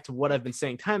going back to what I've been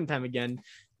saying time and time again,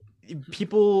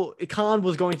 Khan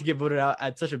was going to get voted out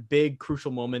at such a big,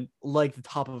 crucial moment, like the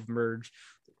top of Merge,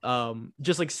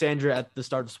 just like Sandra at the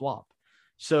start of Swap.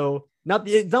 So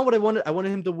it's not what I wanted. I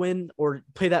wanted him to win or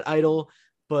play that idol.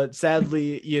 But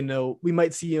sadly, we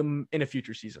might see him in a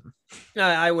future season.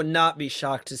 I would not be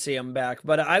shocked to see him back.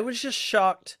 But I was just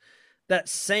shocked that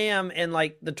Sam and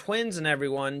the twins and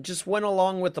everyone just went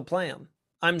along with the plan.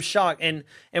 I'm shocked. And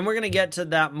we're going to get to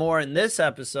that more in this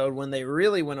episode when they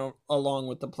really went along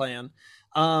with the plan.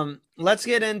 Let's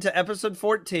get into episode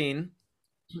 14.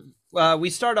 We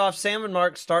start off, Sam and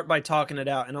Mark start by talking it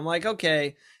out. And I'm like,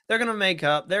 okay, they're going to make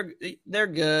up. They're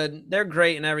good. They're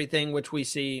great and everything, which we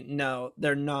see. No,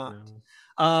 they're not.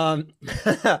 No.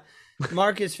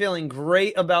 Mark is feeling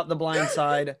great about the blind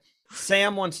side.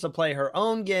 Sam wants to play her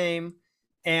own game.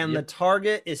 and the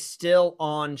target is still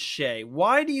on Shay.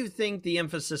 Why do you think the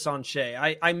emphasis on Shay?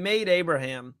 I made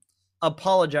Abraham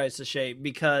apologize to Shay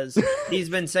because he's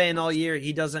been saying all year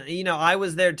he doesn't, I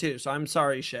was there too, so I'm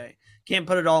sorry, Shay. Can't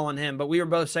put it all on him, but we were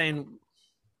both saying,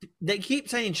 they keep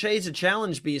saying Shay's a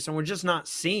challenge beast and we're just not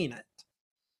seeing it.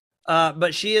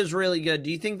 But she is really good.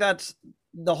 Do you think that's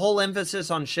the whole emphasis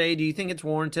on Shay? Do you think it's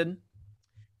warranted?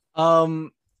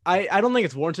 I don't think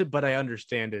it's warranted, but I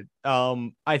understand it.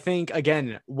 I think,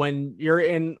 again, when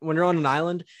you're on an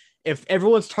island, if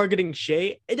everyone's targeting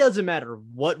Shay, it doesn't matter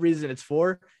what reason it's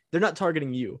for. They're not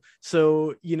targeting you.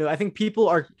 So, I think people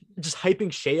are just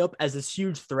hyping Shay up as this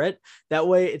huge threat. That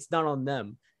way it's not on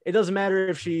them. It doesn't matter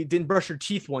if she didn't brush her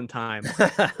teeth one time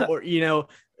or,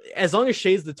 as long as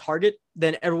Shay's the target,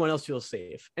 then everyone else feels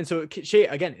safe. And so Shay,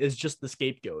 again, is just the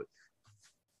scapegoat.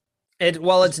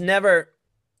 It's never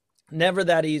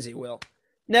that easy, Will.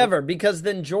 Never, because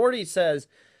then Jordy says,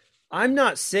 I'm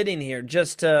not sitting here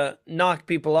just to knock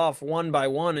people off one by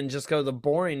one and just go the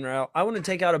boring route. I want to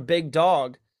take out a big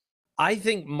dog. I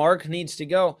think Mark needs to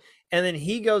go. And then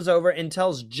he goes over and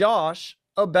tells Josh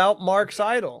about Mark's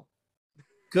idol.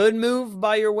 Good move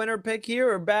by your winner pick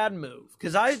here or bad move?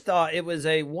 Because I thought it was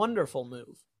a wonderful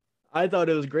move. I thought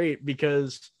it was great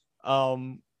because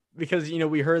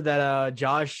we heard that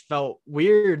Josh felt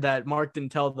weird that Mark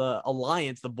didn't tell the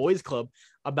Alliance, the boys club,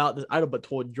 about this idol, but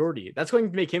told Jordy. That's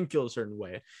going to make him feel a certain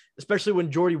way, especially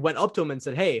when Jordy went up to him and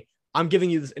said, hey, I'm giving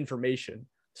you this information.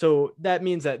 So that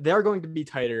means that they're going to be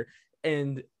tighter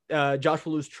and Josh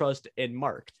will lose trust in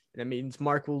Mark. And that means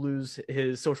Mark will lose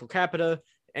his social capita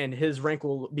and his rank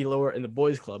will be lower in the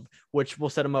boys club, which will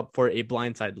set him up for a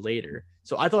blindside later.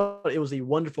 So I thought it was a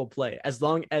wonderful play as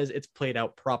long as it's played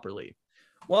out properly.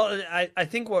 Well, I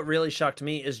think what really shocked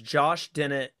me is Josh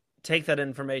didn't take that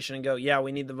information and go, yeah,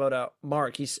 we need to vote out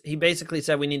Mark. He basically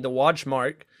said we need to watch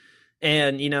Mark.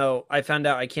 And, I found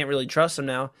out I can't really trust him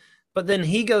now. But then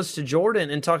he goes to Jordan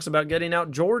and talks about getting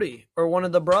out Jordy or one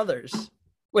of the brothers,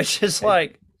 which is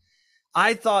like,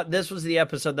 I thought this was the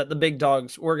episode that the big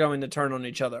dogs were going to turn on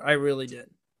each other. I really did.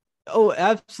 Oh,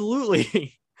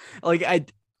 absolutely. Like,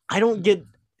 I don't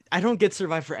get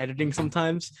Survivor editing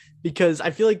sometimes because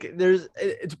I feel like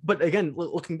but again,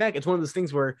 looking back, it's one of those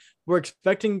things where we're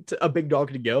expecting a big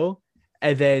dog to go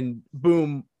and then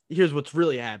boom, here's what's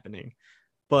really happening.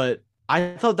 But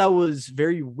I thought that was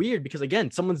very weird because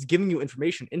again, someone's giving you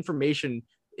information. Information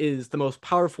is the most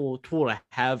powerful tool to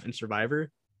have in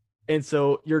Survivor. And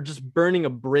so you're just burning a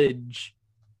bridge,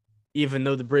 even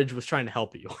though the bridge was trying to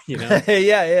help you,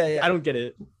 Yeah. I don't get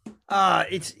it.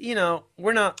 It's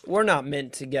we're not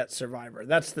meant to get Survivor.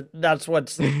 That's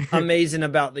what's amazing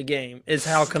about the game is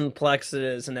how complex it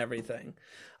is and everything.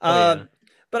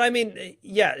 But I mean,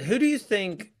 who do you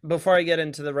think, before I get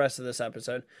into the rest of this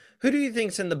episode, who do you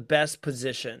think's in the best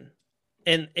position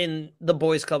in the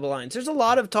Boys Club Alliance? There's a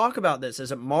lot of talk about this.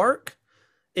 Is it Mark?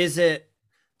 Is it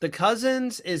the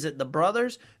cousins? Is it the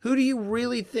brothers? Who do you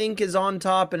really think is on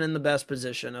top and in the best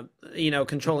position of,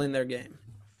 controlling their game?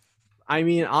 I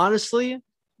mean, honestly,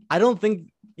 I don't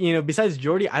think, besides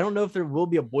Jordy, I don't know if there will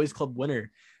be a Boys Club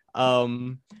winner.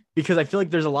 Because I feel like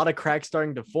there's a lot of cracks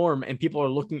starting to form and people are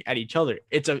looking at each other.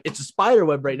 It's a spider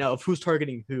web right now of who's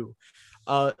targeting who.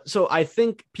 So I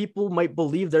think people might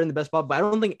believe they're in the best spot, but I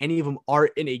don't think any of them are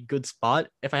in a good spot.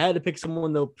 If I had to pick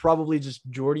someone, though, probably just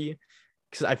Jordy,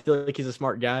 because I feel like he's a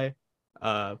smart guy.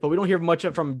 But we don't hear much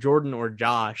from Jordan or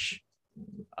Josh,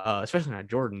 especially not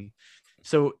Jordan.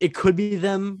 So it could be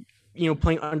them,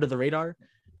 playing under the radar.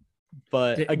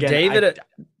 But again,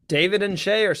 David and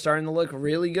Shay are starting to look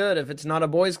really good if it's not a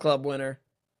Boys Club winner.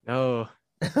 Oh,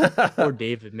 poor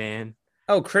David, man.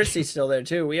 Oh, Chrissy's still there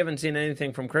too. We haven't seen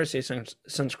anything from Chrissy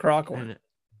since Croc won.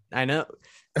 I know.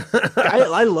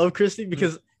 I love Chrissy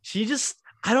because she just,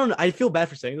 I don't know. I feel bad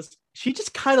for saying this. She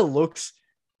just kind of looks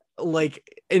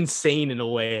like insane in a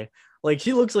way. Like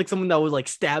she looks like someone that would like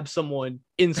stab someone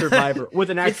in Survivor with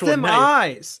an actual it's them knife.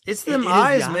 Eyes. It's them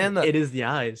eyes, man. It is the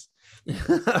eyes.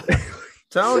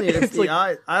 Telling you, it's the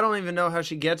eyes. I don't even know how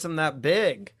she gets them that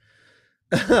big.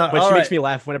 But she makes me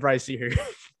laugh whenever I see her.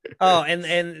 Oh,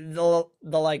 and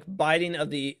the like biting of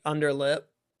the underlip.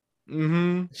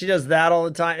 Mm-hmm. She does that all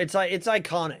the time. It's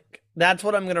iconic. That's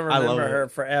what I'm gonna remember her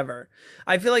forever.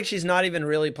 I feel like she's not even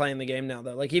really playing the game now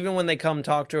though. Like even when they come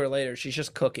talk to her later, she's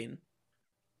just cooking.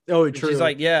 Oh, true. She's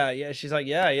like, yeah. She's like,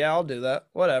 yeah, I'll do that.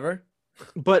 Whatever.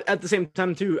 But at the same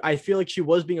time, too, I feel like she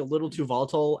was being a little too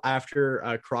volatile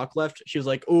after Croc left. She was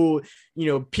like, oh,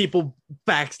 people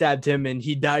backstabbed him and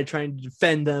he died trying to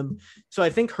defend them. So I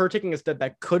think her taking a step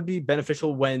back could be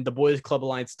beneficial when the Boys Club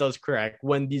Alliance does crack.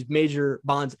 When these major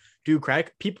bonds do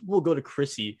crack, people will go to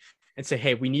Chrissy and say,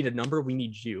 hey, we need a number, we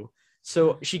need you.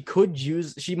 So she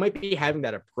might be having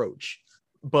that approach,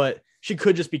 but she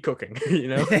could just be cooking,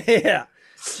 Yeah,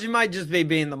 she might just be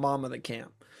being the mom of the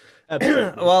camp.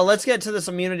 Absolutely. Well, let's get to this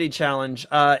immunity challenge.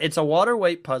 It's a water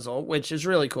weight puzzle, which is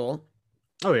really cool.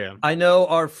 Oh yeah. I know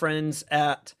our friends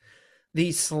at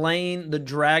the Slaying the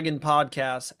Dragon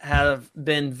podcast have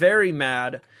been very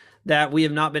mad that we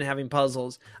have not been having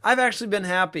puzzles. I've actually been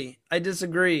happy. I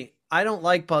disagree. I don't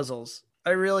like puzzles.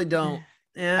 I really don't.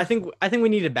 Yeah. I think we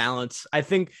need a balance. I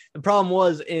think the problem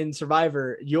was in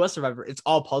Survivor, US Survivor, it's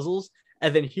all puzzles,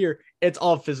 and then here it's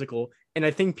all physical. And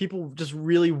I think people just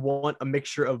really want a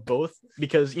mixture of both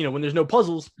because when there's no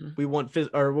puzzles, we want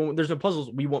when there's no puzzles,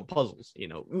 we want puzzles.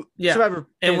 Yeah. Survivor,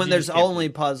 and when there's only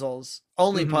puzzles,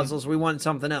 we want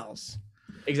something else.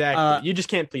 Exactly. You just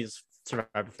can't please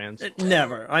Survivor fans.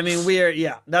 Never. I mean,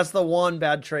 that's the one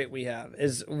bad trait we have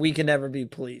is we can never be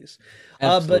pleased.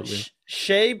 But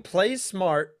Shay plays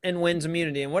smart and wins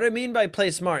immunity. And what I mean by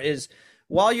play smart is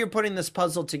while you're putting this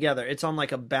puzzle together, it's on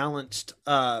like a balanced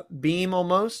beam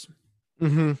almost.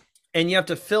 Mm-hmm. And you have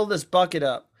to fill this bucket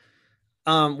up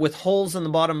with holes in the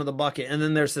bottom of the bucket. And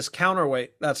then there's this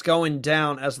counterweight that's going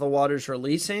down as the water's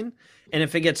releasing. And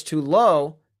if it gets too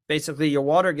low, basically your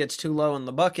water gets too low in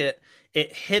the bucket,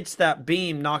 it hits that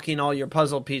beam, knocking all your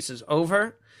puzzle pieces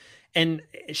over. And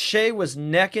Shay was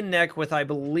neck and neck with, I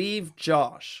believe,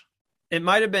 Josh. It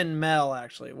might have been Mel,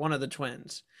 actually, one of the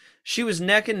twins. She was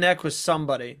neck and neck with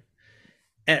somebody.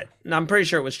 And I'm pretty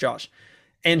sure it was Josh.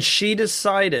 And she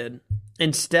decided,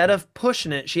 instead of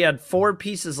pushing it, she had 4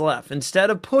 pieces left. Instead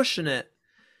of pushing it,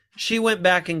 she went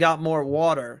back and got more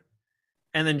water.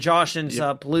 And then Josh ends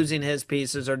up losing his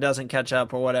pieces or doesn't catch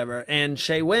up or whatever. And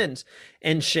Shay wins.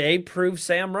 And Shay proved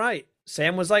Sam right.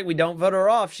 Sam was like, we don't vote her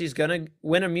off. She's going to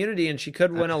win immunity, and she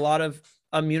could win a lot of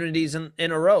immunities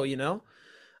in a row,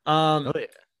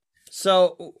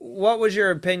 So what was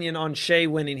your opinion on Shay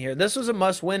winning here? This was a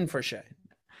must win for Shay.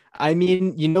 I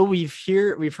mean,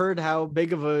 we've heard how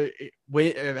big of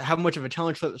how much of a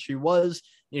challenge that she was.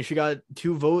 She got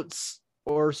 2 votes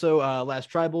or so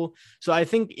last tribal. So I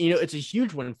think, it's a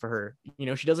huge win for her.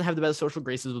 She doesn't have the best social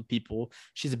graces with people.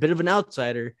 She's a bit of an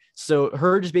outsider. So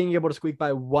her just being able to squeak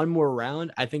by one more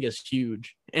round, I think is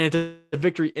huge. And it's a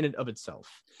victory in and of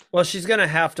itself. Well, she's going to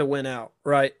have to win out,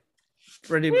 right?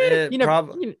 We thought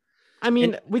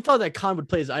that Khan would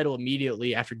play his idol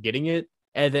immediately after getting it,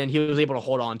 and then he was able to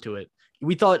hold on to it.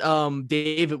 We thought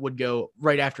David would go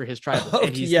right after his tribal,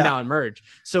 and he's now in merge.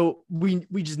 So we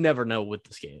just never know with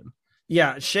this game.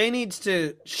 Yeah,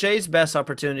 Shay's best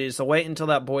opportunity is to wait until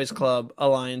that boys club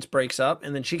alliance breaks up,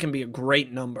 and then she can be a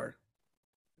great number.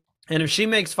 And if she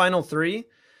makes final 3,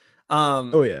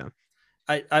 I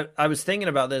was thinking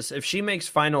about this. If she makes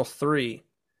final 3,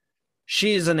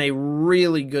 she is in a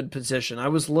really good position. I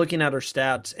was looking at her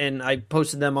stats, and I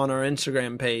posted them on our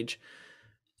Instagram page.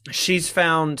 She's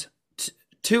found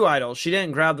 2 idols. She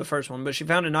didn't grab the first one, but she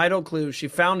found an idol clue. She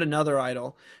found another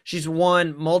idol. She's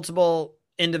won multiple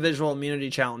individual immunity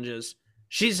challenges.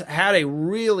 She's had a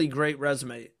really great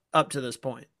resume up to this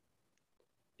point.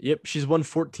 Yep, she's won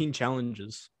 14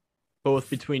 challenges, both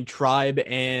between tribe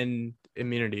and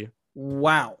immunity.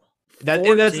 Wow.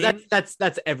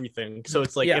 That's everything. So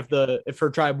it's like if her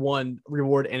tribe won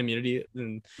reward and immunity,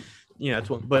 then that's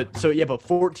one. But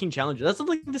 14 challenges. That's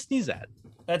something to sneeze at.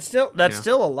 That's still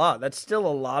a lot. That's still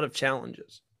a lot of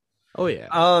challenges. Oh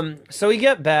yeah. So we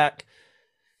get back.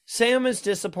 Sam is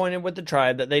disappointed with the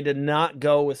tribe that they did not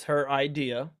go with her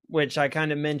idea, which I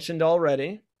kind of mentioned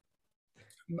already.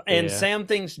 And Sam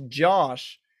thinks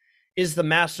Josh is the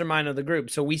mastermind of the group.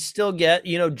 So we still get,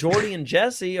 Jordy and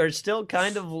Jesse are still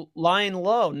kind of lying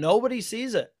low. Nobody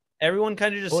sees it. Everyone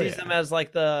kind of just sees them as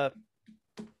like I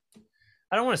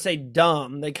don't want to say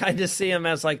dumb. They kind of see them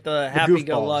as like the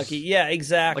happy-go-lucky. Yeah,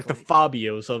 exactly. Like the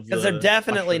Fabios of because they're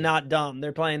definitely not dumb.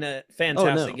 They're playing a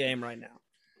fantastic game right now.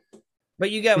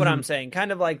 But you get what I'm saying.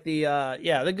 Kind of like the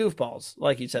goofballs,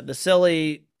 like you said, the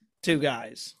silly 2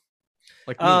 guys.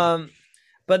 Like me.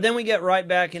 But then we get right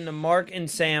back into Mark and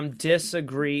Sam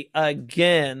disagree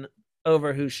again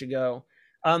over who should go.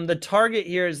 The target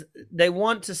here is they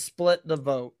want to split the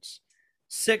votes.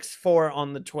 6-4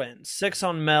 on the twins, 6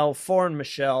 on Mel, 4 on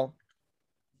Michelle.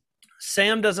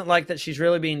 Sam doesn't like that she's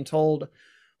really being told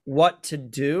what to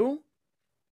do.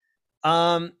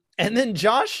 And then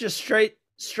Josh just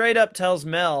straight up tells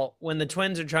Mel when the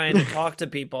twins are trying to talk to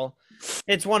people,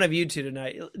 it's one of you 2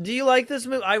 tonight. Do you like this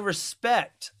move? I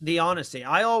respect the honesty.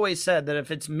 I always said that if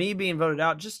it's me being voted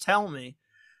out, just tell me.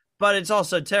 But it's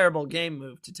also a terrible game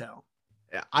move to tell.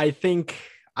 I think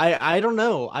I don't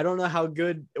know. I don't know how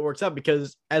good it works out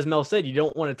because, as Mel said, you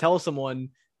don't want to tell someone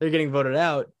they're getting voted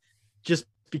out just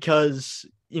because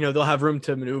they'll have room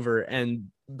to maneuver and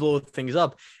blow things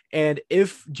up. And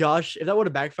if that would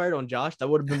have backfired on Josh, that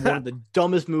would have been one of the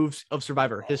dumbest moves of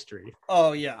Survivor history.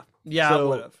 Oh yeah, it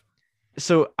would have.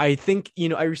 So I think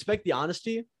I respect the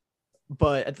honesty,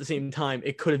 but at the same time,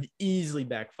 it could have easily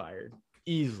backfired.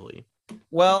 Easily.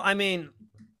 Well, I mean,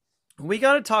 we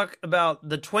got to talk about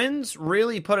the twins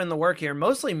really put in the work here.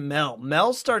 Mostly Mel.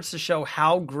 Mel starts to show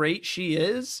how great she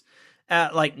is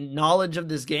at like knowledge of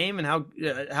this game and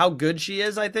how good she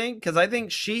is. I think because I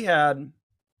think she had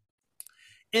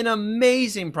an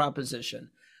amazing proposition.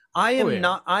 I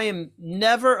am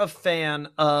never a fan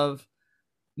of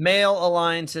male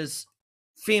alliances,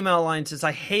 female alliances.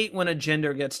 I hate when a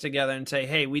gender gets together and say,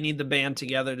 hey, we need the band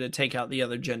together to take out the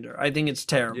other gender. I think it's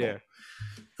terrible. Yeah.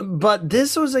 But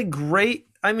this was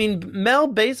Mel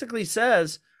basically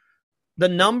says the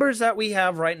numbers that we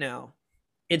have right now,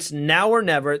 it's now or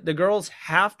never. The girls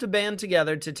have to band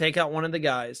together to take out one of the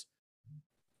guys.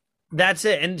 That's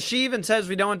it. And she even says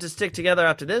we don't have to stick together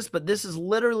after this, but this is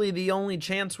literally the only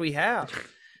chance we have.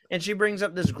 And she brings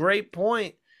up this great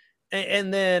point.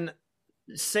 And then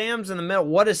Sam's in the middle.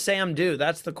 What does Sam do?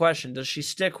 That's the question. Does she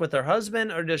stick with her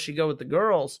husband or does she go with the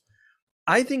girls?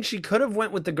 I think she could have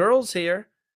went with the girls here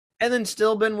and then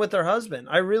still been with her husband.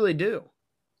 I really do.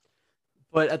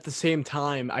 But at the same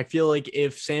time, I feel like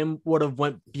if Sam would have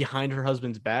went behind her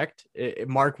husband's back,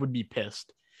 Mark would be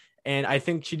pissed. And I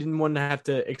think she didn't want to have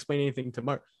to explain anything to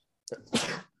Mark.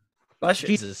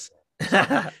 Jesus.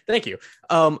 Thank you.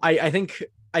 I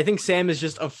think Sam is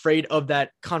just afraid of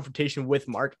that confrontation with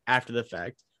Mark after the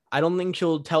fact. I don't think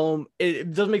she'll tell him.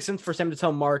 It doesn't make sense for Sam to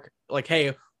tell Mark, like,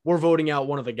 hey, we're voting out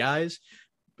one of the guys.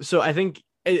 So I think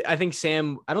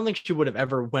Sam, I don't think she would have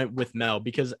ever went with Mel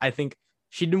because I think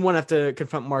she didn't want to have to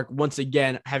confront Mark once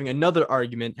again, having another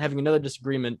argument, having another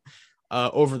disagreement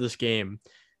over this game.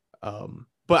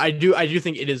 But I do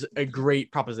think it is a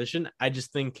great proposition. I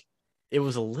just think it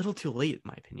was a little too late, in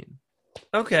my opinion.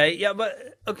 Okay, yeah,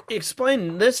 but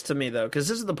explain this to me, though, because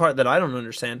this is the part that I don't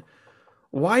understand.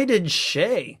 Why did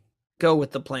Shay go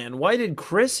with the plan? Why did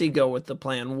Chrissy go with the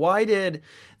plan?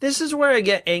 This is where I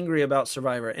get angry about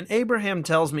Survivor. And Abraham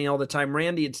tells me all the time,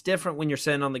 Randy, it's different when you're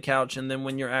sitting on the couch and then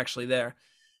when you're actually there.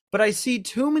 But I see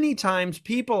too many times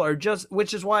people are just,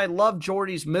 which is why I love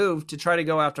Jordy's move to try to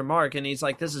go after Mark. And he's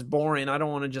like, this is boring. I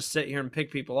don't want to just sit here and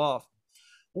pick people off.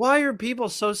 Why are people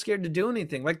so scared to do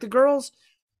anything? Like the girls,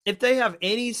 if they have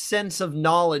any sense of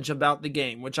knowledge about the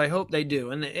game, which I hope they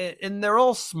do, and they're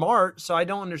all smart, so I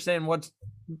don't understand what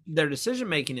their decision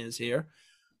making is here.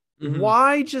 Mm-hmm.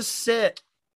 Why just sit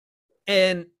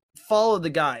and follow the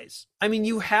guys? I mean,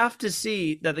 you have to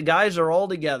see that the guys are all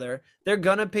together. They're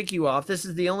gonna pick you off. This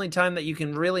is the only time that you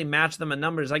can really match them in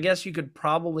numbers. I guess you could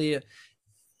probably,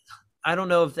 I don't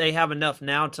know if they have enough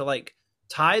now to like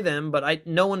tie them, but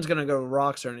no one's gonna go to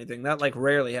rocks or anything. That like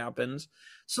rarely happens.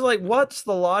 So like, what's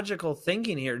the logical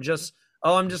thinking here? Just,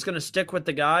 I'm just going to stick with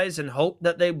the guys and hope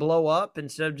that they blow up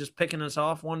instead of just picking us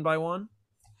off one by one?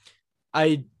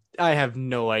 I have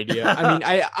no idea. I mean,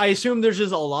 I assume there's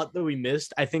just a lot that we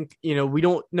missed. I think, we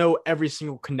don't know every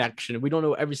single connection. We don't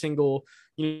know every single,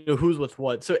 who's with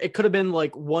what. So it could have been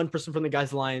like one person from the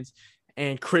Guys Alliance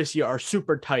and Chrissy are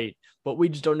super tight, but we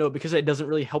just don't know because it doesn't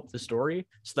really help the story.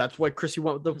 So that's why Chrissy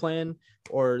went with the plan,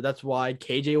 or that's why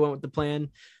KJ went with the plan.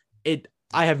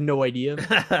 I have no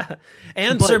idea.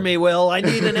 Answer me, Will. I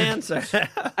need an answer.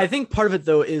 I think part of it,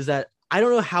 though, is that I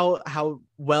don't know how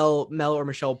well Mel or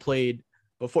Michelle played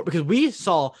before, because we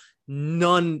saw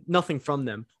nothing from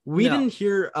them. We didn't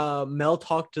hear Mel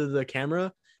talk to the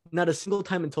camera, not a single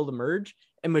time until the merge.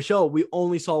 And Michelle, we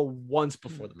only saw once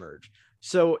before the merge.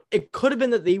 So it could have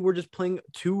been that they were just playing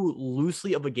too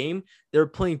loosely of a game. They were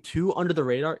playing too under the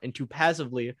radar and too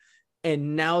passively.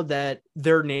 And now that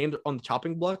they're named on the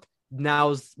chopping block,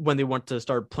 now's when they want to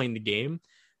start playing the game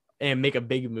and make a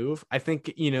big move. I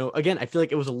think, again, I feel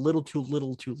like it was a little too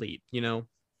late,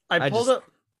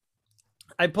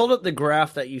 I pulled up the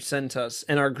graph that you sent us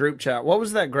in our group chat. What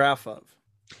was that graph of?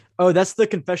 Oh, that's the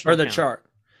confessional or the count. Chart.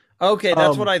 Okay,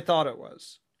 that's what I thought it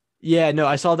was. Yeah, no,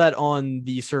 I saw that on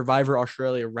the Survivor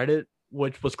Australia Reddit,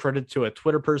 which was credited to a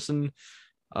Twitter person.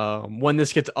 When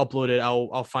this gets uploaded,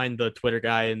 I'll find the Twitter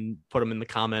guy and put him in the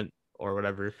comment or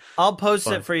whatever. I'll post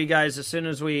it for you guys as soon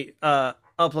as we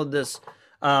upload this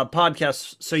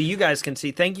podcast so you guys can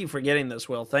see. Thank you for getting this,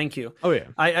 Will. Thank you. Oh, yeah.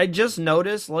 I just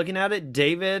noticed looking at it,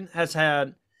 David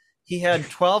had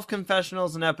 12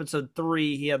 confessionals in episode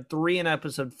 3. He had 3 in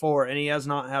episode 4, and he has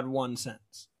not had one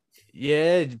since.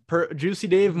 Yeah, Juicy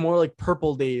Dave, more like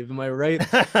Purple Dave. Am I right?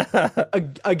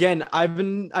 Again, I've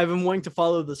been wanting to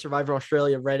follow the Survivor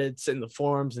Australia Reddits and the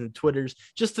forums and the Twitters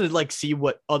just to like see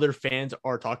what other fans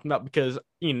are talking about because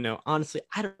honestly,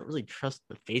 I don't really trust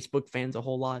the Facebook fans a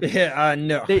whole lot. Yeah,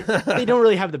 no, they don't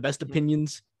really have the best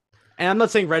opinions, and I'm not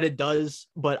saying Reddit does,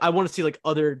 but I want to see like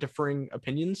other differing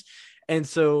opinions. And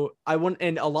so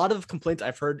and a lot of complaints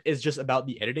I've heard is just about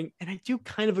the editing. And I do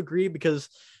kind of agree because,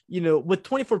 with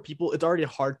 24 people, it's already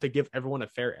hard to give everyone a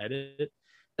fair edit,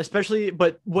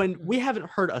 but when we haven't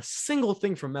heard a single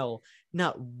thing from Mel,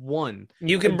 not one.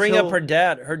 You can bring up her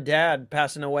dad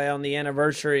passing away on the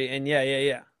anniversary. And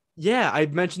yeah. Yeah, I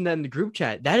mentioned that in the group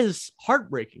chat. That is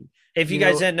heartbreaking. If you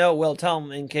guys didn't know, we'll tell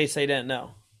them in case they didn't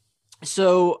know.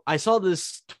 So I saw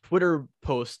this Twitter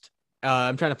post.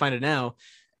 I'm trying to find it now.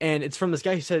 And it's from this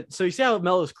guy who said, so you see how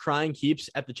Mel is crying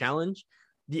heaps at the challenge?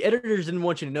 The editors didn't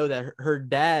want you to know that her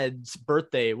dad's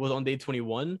birthday was on day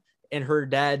 21 and her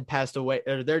dad passed away,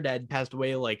 or their dad passed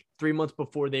away like 3 months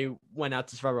before they went out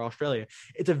to Survivor Australia.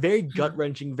 It's a very gut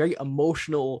wrenching, very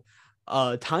emotional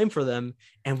time for them.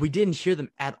 And we didn't hear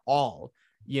them at all,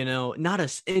 not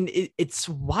us. And it's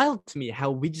wild to me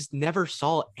how we just never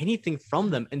saw anything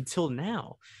from them until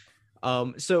now.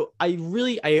 So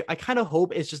I kind of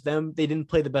hope it's just them. They didn't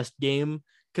play the best game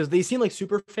because they seem like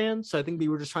super fans. So I think they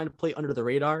were just trying to play under the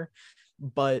radar.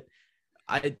 But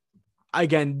the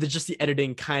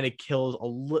editing kind of kills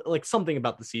like something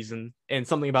about the season and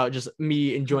something about just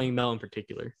me enjoying Mel in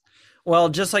particular. Well,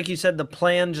 just like you said, the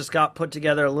plan just got put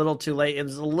together a little too late. It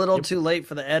was a little too late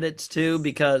for the edits too,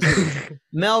 because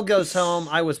Mel goes home.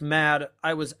 I was mad.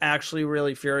 I was actually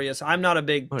really furious. I'm not a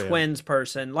big Twins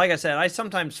person. Like I said, I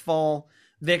sometimes fall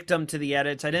victim to the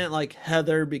edits. I didn't like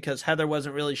Heather because Heather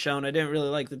wasn't really shown. I didn't really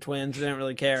like the Twins. I didn't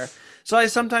really care. So I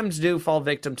sometimes do fall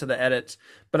victim to the edits.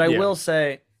 But I will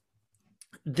say,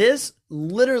 this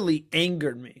literally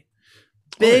angered me.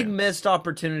 Big missed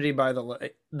opportunity by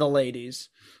the ladies.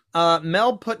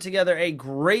 Mel put together a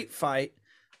great fight,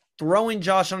 throwing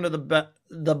Josh under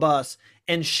the bus,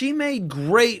 and she made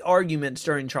great arguments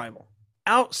during Tribal.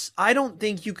 I don't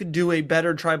think you could do a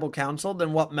better Tribal Council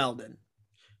than what Mel did.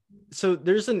 So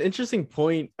there's an interesting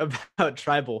point about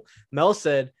Tribal. Mel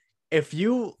said, if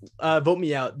you vote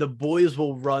me out, the boys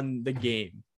will run the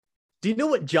game. Do you know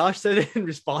what Josh said in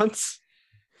response?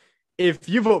 If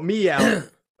you vote me out,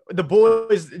 the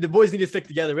boys need to stick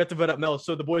together. We have to vote out Mel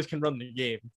so the boys can run the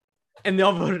game. And they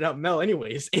all voted out Mel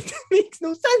anyways. It makes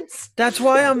no sense. That's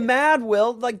why I'm mad,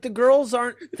 Will. Like, the girls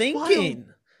aren't thinking.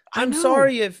 I'm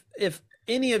sorry if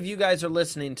any of you guys are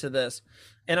listening to this,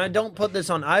 and I don't put this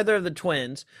on either of the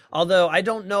twins, although I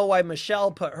don't know why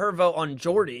Michelle put her vote on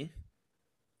Jordy.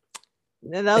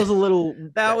 And that was a little...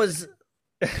 that was...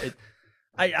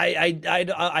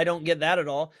 I don't get that at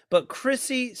all. But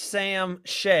Chrissy, Sam,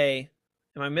 Shay...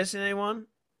 Am I missing anyone?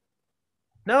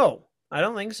 No, I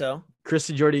don't think so.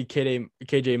 Chrissy, Jordy,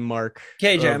 KJ, Mark.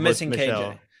 KJ, I'm missing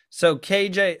Michelle. KJ. So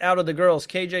KJ, out of the girls,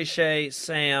 KJ, Shay,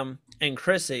 Sam, and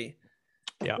Chrissy.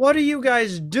 Yeah. What are you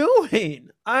guys doing?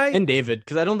 And David,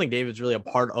 because I don't think David's really a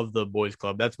part of the boys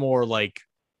club. That's more like...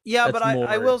 Yeah, but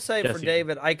I will say Jesse. For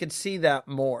David, I could see that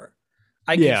more.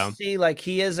 I could see like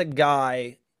he is a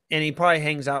guy and he probably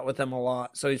hangs out with them a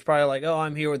lot. So he's probably like, oh,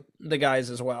 I'm here with the guys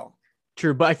as well.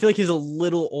 True, but I feel like he's a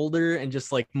little older and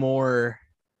just like more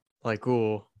like,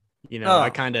 I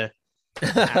kind of,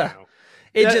 I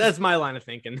don't know. That's my line of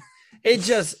thinking.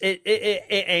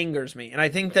 It angers me. And I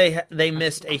think they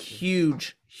missed a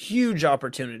huge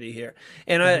opportunity here.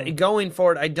 And going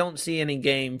forward, I don't see any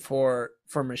game for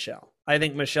Michelle. I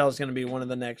think Michelle's going to be one of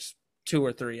the next 2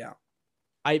 or 3 out.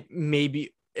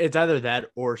 It's either that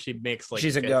or she makes like...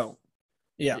 She's a goat.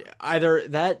 Yeah. Either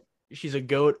that... She's a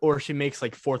goat, or she makes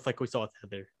like 4th, like we saw with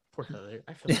Heather. Poor Heather.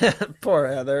 I feel like... Poor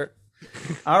Heather.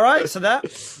 All right, so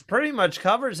that pretty much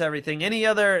covers everything. Any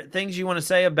other things you want to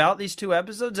say about these 2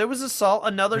 episodes? It was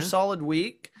another solid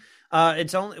week.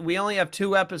 We only have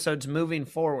 2 episodes moving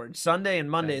forward, Sunday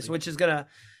and Mondays, which is gonna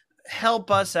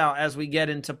help us out as we get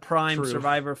into prime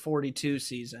Survivor 42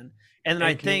 season. And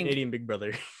I think Canadian Big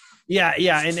Brother. Yeah,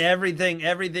 and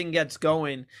everything gets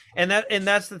going, and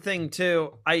that's the thing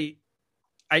too.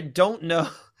 I don't know.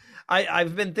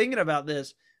 I've been thinking about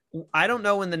this. I don't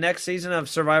know when the next season of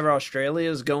Survivor Australia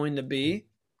is going to be,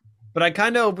 but I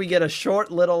kind of hope we get a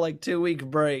short little like 2-week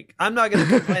break. I'm not going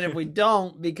to complain if we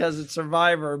don't because it's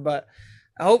Survivor, but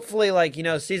hopefully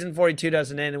season 42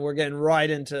 doesn't end and we're getting right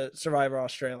into Survivor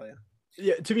Australia.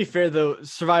 Yeah, to be fair though,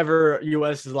 Survivor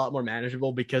US is a lot more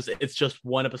manageable because it's just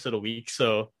 1 episode a week.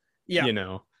 So,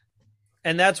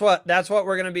 And that's what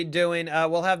we're going to be doing.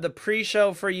 We'll have the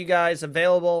pre-show for you guys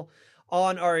available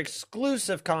on our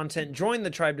exclusive content, join the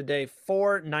tribe today,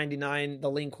 $4.99. The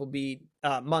link will be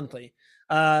monthly.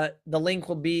 The link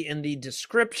will be in the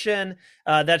description.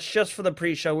 That's just for the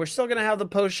pre-show. We're still going to have the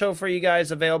post-show for you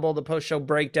guys available, the post-show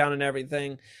breakdown and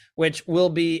everything, which will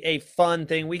be a fun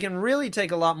thing. We can really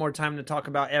take a lot more time to talk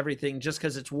about everything just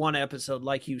because it's one episode,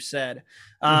 like you said.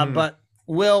 But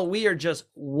Will, we are just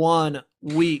 1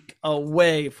 week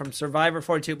away from Survivor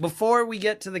 42. Before we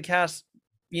get to the cast,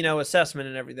 assessment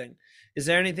and everything, is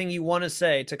there anything you want to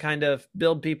say to kind of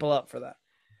build people up for that?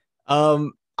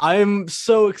 I'm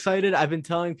so excited. I've been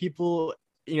telling people,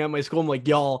 at my school, I'm like,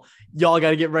 y'all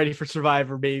got to get ready for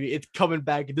Survivor, baby. It's coming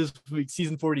back this week,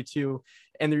 season 42.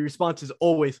 And the response is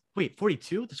always, wait,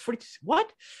 42? There's 42?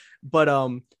 What? But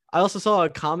I also saw a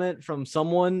comment from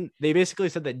someone. They basically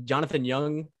said that Jonathan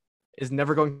Young is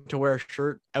never going to wear a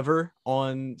shirt ever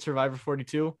on Survivor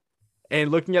 42. And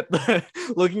looking at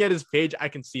his page, I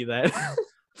can see that.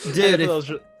 Dude, he's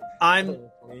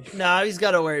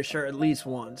got to wear a shirt at least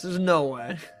once. There's no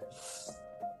way.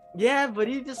 Yeah, but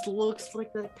he just looks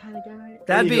like that kind of guy.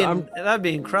 That'd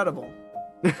be incredible.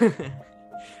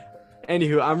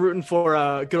 Anywho, I'm rooting for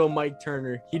good old Mike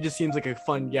Turner. He just seems like a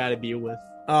fun guy to be with.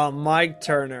 Oh, Mike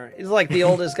Turner. He's like the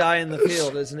oldest guy in the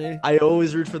field, isn't he? I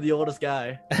always root for the oldest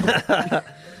guy.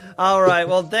 All right.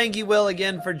 Well, thank you, Will,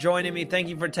 again for joining me. Thank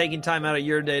you for taking time out of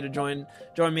your day to join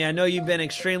me. I know you've been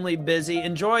extremely busy.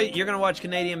 Enjoy. You're going to watch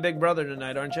Canadian Big Brother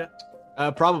tonight, aren't you?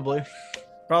 Probably.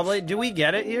 Probably. Do we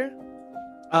get it here?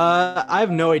 I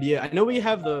have no idea. I know we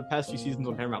have the past few seasons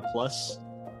on Paramount Plus.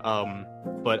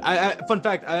 But fun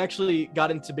fact, I actually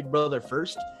got into Big Brother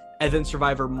first, and then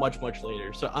Survivor much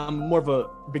later. So I'm more of a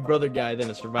Big Brother guy than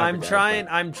a Survivor guy.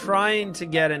 I'm trying to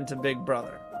get into Big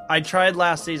Brother. I tried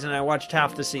last season. I watched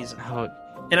half the season,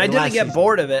 and I didn't get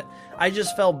bored of it. I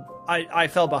just I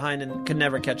fell behind and could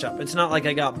never catch up. It's not like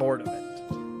I got bored of it.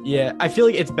 Yeah, I feel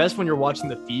like it's best when you're watching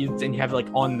the feeds and you have it like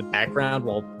on the background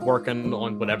while working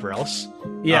on whatever else.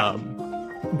 Yeah.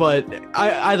 But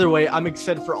either way, I'm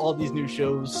excited for all these new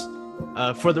shows.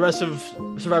 For the rest of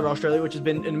Survivor Australia, which has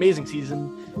been an amazing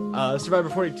season. Survivor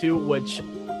 42, which,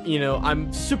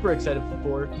 I'm super excited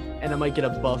for, and I might get a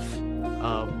buff.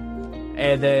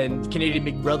 And then Canadian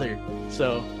Big Brother.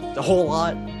 So a whole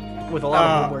lot with a lot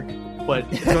of homework. But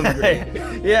it's gonna be great.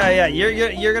 yeah,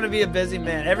 you're gonna be a busy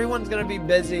man. Everyone's gonna be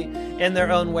busy in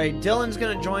their own way. Dylan's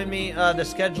gonna join me. The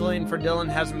scheduling for Dylan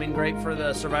hasn't been great for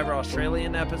the Survivor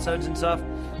Australian episodes and stuff,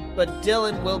 but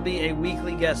Dylan will be a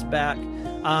weekly guest back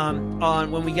on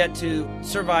when we get to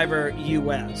Survivor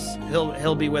US.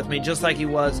 He'll be with me just like he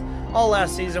was all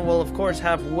last season. We'll of course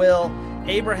have Will.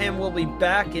 Abraham will be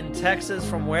back in Texas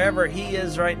from wherever he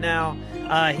is right now.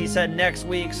 He said next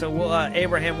week, so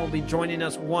Abraham will be joining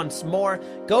us once more.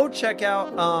 Go check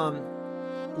out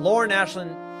Lauren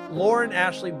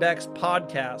Ashley Beck's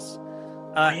podcast.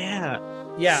 Yeah.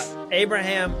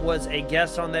 Abraham was a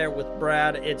guest on there with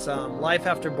Brad. It's Life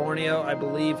After Borneo, I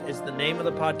believe, is the name of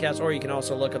the podcast, or you can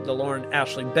also look up the Lauren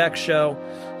Ashley Beck show.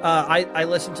 I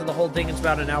listened to the whole thing. It's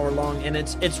about an hour long, and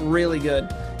it's really good.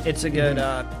 It's a good.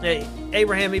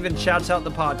 Abraham even shouts out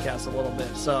the podcast a little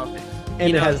bit. So,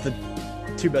 and it has the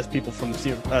two best people from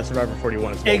Survivor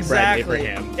 41 as well. Exactly.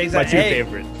 Brad and Abraham. Exactly. My two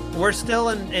favorite. We're still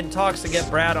in talks to get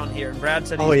Brad on here. Brad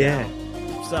said he's down.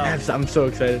 So I'm so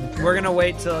excited. We're going to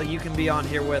wait till you can be on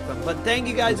here with them. But thank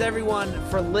you guys, everyone,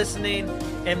 for listening.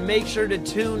 And make sure to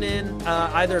tune in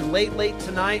either late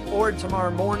tonight or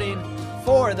tomorrow morning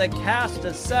for the cast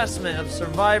assessment of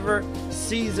Survivor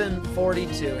Season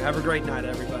 42. Have a great night,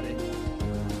 everybody.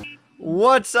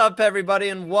 What's up, everybody,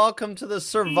 and welcome to the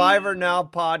Survivor Now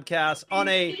podcast on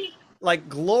a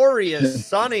glorious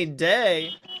sunny day.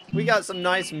 We got some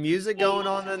nice music going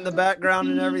on in the background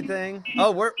and everything.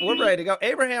 Oh, we're ready to go.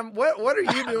 Abraham, what are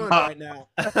you doing right now?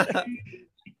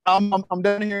 I'm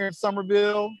down here in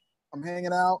Somerville. I'm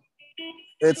hanging out.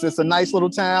 It's a nice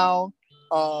little town.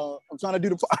 I'm trying to do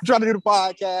the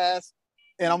podcast,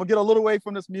 and I'm gonna get a little away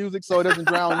from this music so it doesn't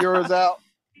drown yours out.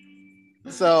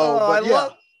 So,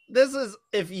 this is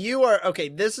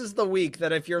this is the week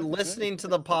that if you're listening to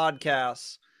the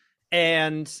podcast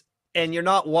and you're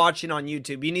not watching on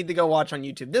YouTube, you need to go watch on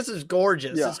YouTube. This is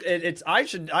gorgeous. Yeah. I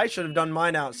should have done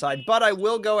mine outside, but I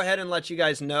will go ahead and let you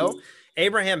guys know.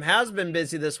 Abraham has been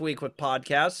busy this week with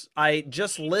podcasts. I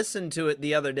just listened to it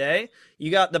the other day.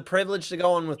 You got the privilege to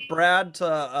go on with Brad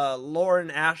to Lauren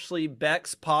Ashley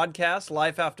Beck's podcast,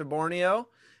 Life After Borneo.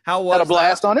 How was Had a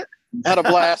blast on it.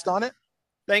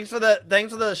 Thanks for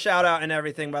the shout out and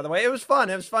everything, by the way. It was fun.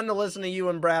 It was fun to listen to you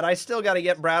and Brad. I still got to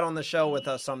get Brad on the show with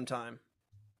us sometime.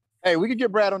 Hey, we could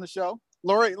get Brad on the show.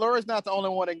 Lori's not the only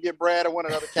one that can get Brad or one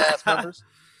of the other cast members.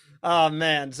 Oh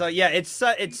man, so yeah, it's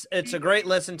a great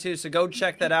listen to. So go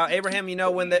check that out, Abraham. You know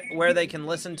where they can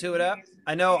listen to it at?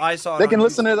 I know I saw it. They can on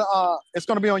listen to it. It's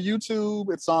going to be on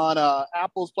YouTube. It's on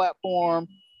Apple's platform.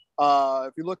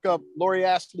 If you look up Lori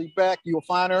Ashley Beck, you'll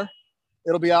find her.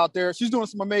 It'll be out there. She's doing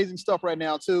some amazing stuff right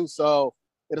now too. So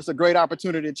it's a great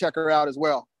opportunity to check her out as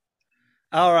well.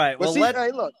 All right. But Well,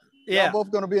 hey, look, yeah, y'all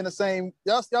both going to be in the same.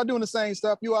 Y'all doing the same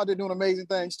stuff. You out there doing amazing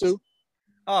things too.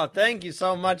 Oh, thank you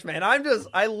so much, man. I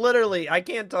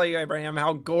can't tell you, Abraham,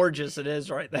 how gorgeous it is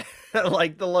right there.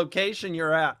 Like the location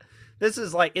you're at. This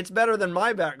is like, it's better than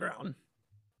my background.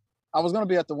 I was going to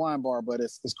be at the wine bar, but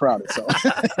it's crowded. So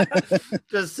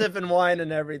just sipping wine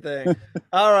and everything.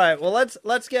 All right. Well,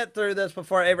 let's get through this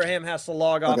before Abraham has to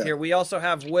log off here. We also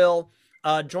have Will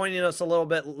joining us a little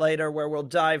bit later where we'll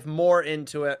dive more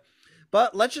into it.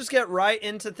 But let's just get right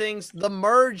into things. The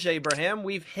merge, Abraham.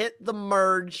 We've hit the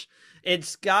merge.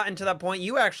 It's gotten to that point.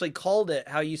 You actually called it,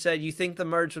 how you said you think the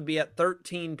merge would be at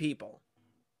 13 people.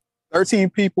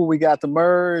 13 people, we got the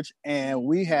merge, and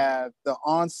we have the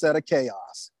onset of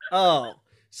chaos. Oh,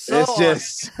 so it's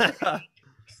just,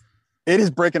 it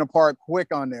is breaking apart quick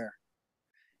on there.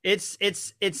 It's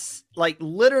like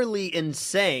literally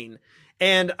insane.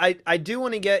 And I do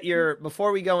want to get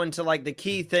before we go into like the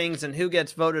key things and who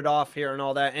gets voted off here and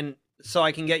all that, and so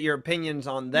I can get your opinions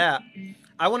on that.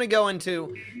 I want to go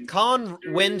into Khan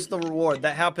wins the reward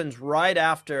that happens right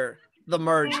after the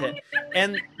merge hit,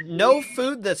 and no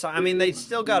food this time. I mean, they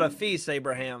still got a feast,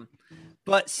 Abraham,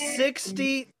 but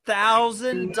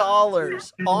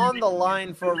 $60,000 on the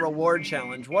line for a reward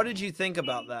challenge. What did you think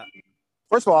about that?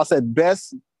 First of all, I said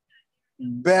best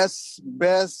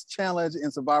challenge in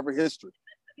Survivor history.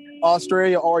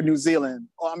 Australia or New Zealand.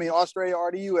 I mean, Australia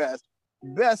or the U.S.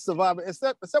 Best Survivor,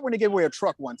 except when they gave away a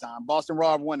truck one time. Boston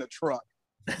Rob won a truck.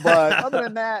 But other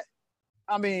than that,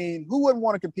 I mean, who wouldn't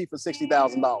want to compete for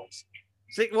 $60,000?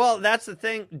 See, well, that's the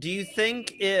thing. Do you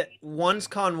think once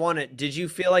Khan won it, did you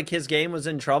feel like his game was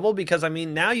in trouble? Because, I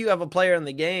mean, now you have a player in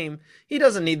the game. He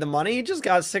doesn't need the money. He just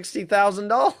got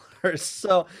 $60,000.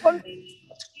 So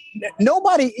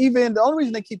nobody even, the only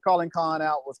reason they keep calling Khan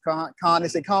out was Khan. They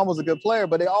say Khan was a good player,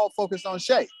 but they all focused on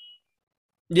Shay.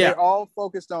 Yeah. They're all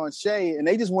focused on Shay, and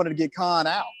they just wanted to get Khan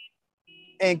out.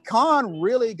 And Khan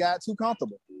really got too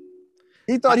comfortable.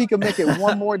 He thought he could make it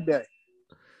one more day.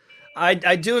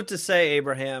 I do have to say,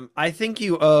 Abraham, I think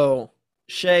you owe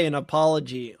Shay an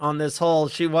apology on this whole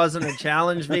she wasn't a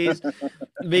challenge beast,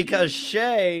 because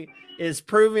Shay is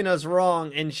proving us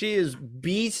wrong, and she is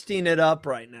beasting it up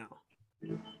right now.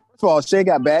 First of all, Shay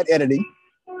got bad editing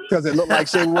because it looked like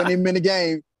Shay wasn't even in the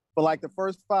game. For like the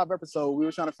first 5 episodes, we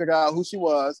were trying to figure out who she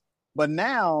was. But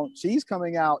now she's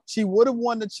coming out. She would have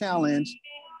won the challenge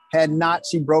had not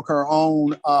she broke her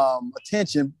own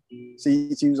attention. She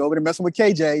was over there messing with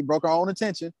KJ, broke her own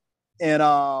attention. And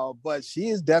but she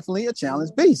is definitely a challenge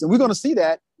beast. And we're going to see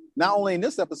that not only in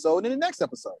this episode, in the next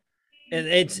episode. And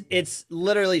it's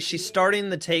literally, she's starting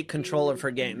to take control of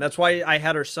her game. That's why I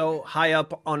had her so high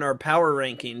up on our power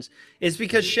rankings, is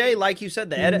because Shay, like you said,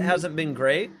 the edit hasn't been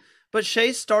great. But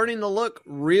Shay's starting to look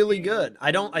really good.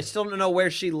 I still don't know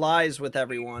where she lies with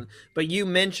everyone, but you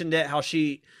mentioned it, how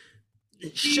she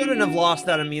shouldn't have lost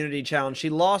that immunity challenge. She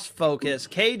lost focus.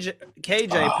 KJ,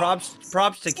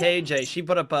 props to KJ. She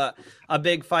put up a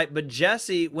big fight, but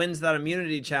Jesse wins that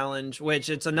immunity challenge, which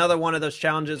it's another one of those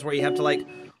challenges where you have to like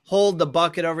hold the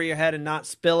bucket over your head and not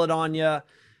spill it on you.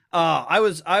 I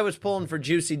was pulling for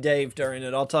Juicy Dave during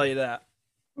it. I'll tell you that.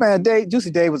 Man,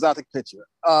 Juicy Dave was out the picture.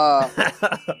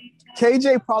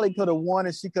 KJ probably could have won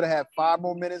and she could have had 5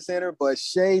 more minutes in her, but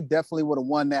Shay definitely would have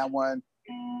won that one.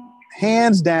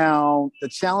 Hands down, the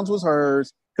challenge was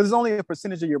hers because it's only a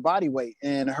percentage of your body weight,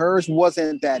 and hers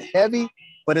wasn't that heavy,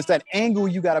 but it's that angle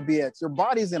you got to be at. Your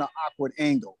body's in an awkward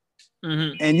angle.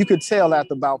 Mm-hmm. And you could tell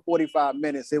after about 45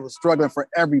 minutes, it was struggling for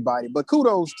everybody. But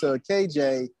kudos to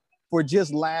KJ for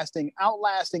just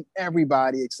outlasting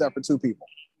everybody except for 2 people.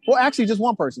 Well, actually, just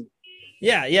 1 person.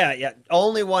 Yeah.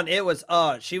 Only one. It was,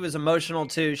 she was emotional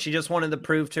too. She just wanted to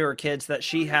prove to her kids that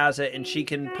she has it and she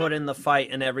can put in the fight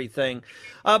and everything.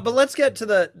 But let's get to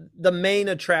the main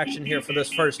attraction here for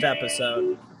this first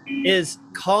episode is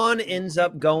Khan ends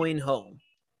up going home.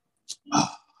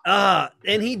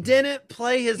 And he didn't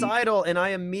play his idol. And I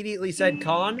immediately said,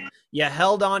 Khan, you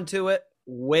held on to it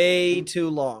way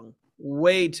too long.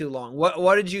 Way too long.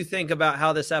 What did you think about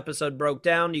how this episode broke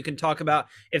down? You can talk about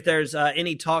if there's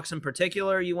any talks in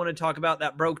particular you want to talk about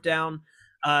that broke down.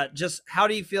 Just how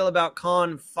do you feel about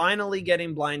Khan finally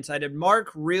getting blindsided?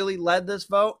 Mark really led this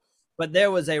vote, but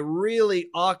there was a really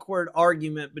awkward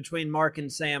argument between Mark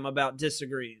and Sam about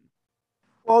disagreeing.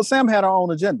 Well, Sam had her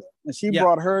own agenda, and she Yeah.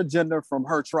 brought her agenda from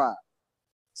her tribe.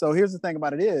 So here's the thing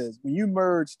about it is when you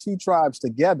merge two tribes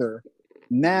together,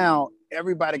 now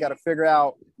everybody got to figure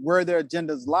out where their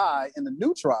agendas lie in the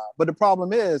new tribe. But the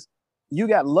problem is you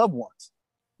got loved ones.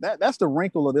 That's the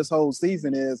wrinkle of this whole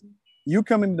season is you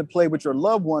come into play with your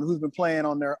loved one who's been playing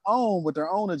on their own with their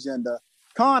own agenda.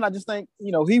 Khan, I just think,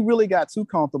 he really got too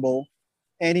comfortable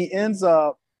and he ends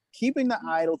up keeping the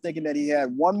idol thinking that he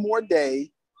had one more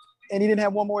day and he didn't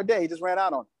have one more day. He just ran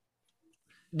out on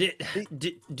it.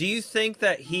 Do you think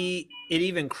that it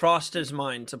even crossed his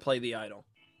mind to play the idol?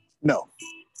 No.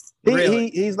 Really?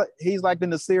 He's like the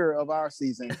Nasir of our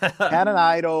season. Had an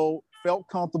idol, felt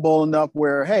comfortable enough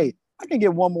where, hey, I can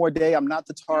get one more day. I'm not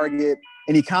the target.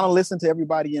 And he kind of listened to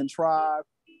everybody in tribe.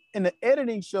 And the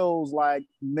editing shows like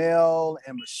Mel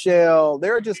and Michelle,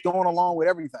 they're just going along with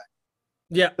everything.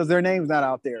 Yeah. Because their name's not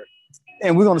out there.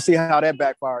 And we're going to see how that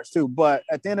backfires too. But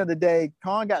at the end of the day,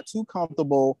 Khan got too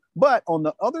comfortable. But on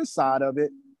the other side of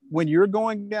it, when you're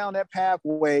going down that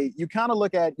pathway, you kind of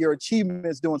look at your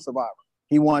achievements doing Survivor.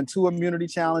 He won 2 immunity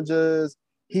challenges.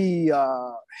 He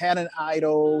had an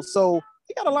idol. So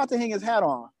he got a lot to hang his hat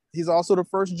on. He's also the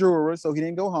first juror, so he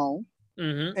didn't go home.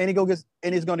 Mm-hmm.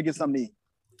 And he's going to get something to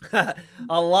eat.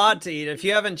 A lot to eat. If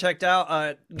you haven't checked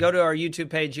out, go to our YouTube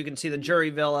page. You can see the jury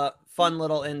villa, fun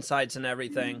little insights and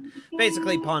everything.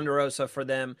 Basically Ponderosa for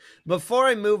them. Before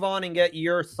I move on and get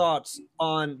your thoughts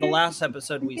on the last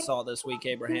episode we saw this week,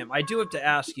 Abraham, I do have to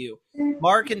ask you,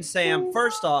 Mark and Sam,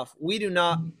 first off, we do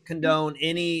not condone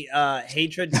any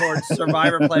hatred towards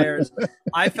Survivor players.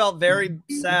 I felt very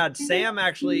sad. Sam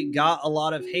actually got a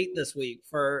lot of hate this week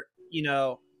for,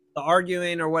 the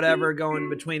arguing or whatever going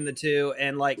between the two.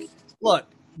 And look,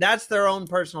 that's their own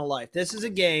personal life. This is a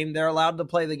game. They're allowed to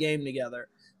play the game together.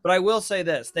 But I will say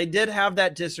this. They did have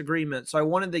that disagreement, so I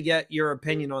wanted to get your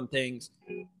opinion on things.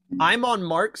 I'm on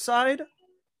Mark's side,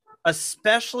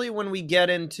 especially when we get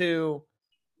into,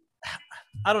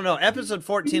 I don't know, episode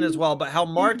 14 as well, but how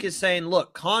Mark is saying,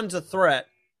 look, Khan's a threat.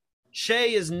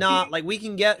 Shay is not. We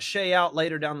can get Shay out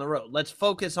later down the road. Let's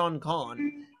focus on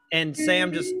Khan. And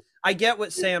Sam I get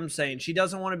what Sam's saying. She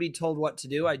doesn't want to be told what to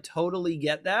do. I totally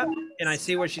get that. And I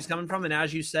see where she's coming from. And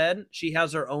as you said, she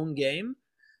has her own game.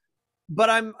 But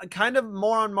I'm kind of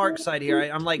more on Mark's side here.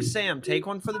 I'm like, Sam, take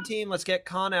one for the team. Let's get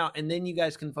Khan out. And then you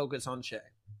guys can focus on Shay.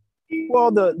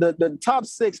 Well, the top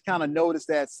 6 kind of noticed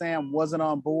that Sam wasn't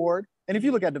on board. And if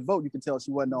you look at the vote, you can tell she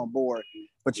wasn't on board.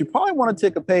 But you probably want to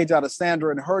take a page out of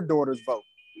Sandra and her daughter's vote.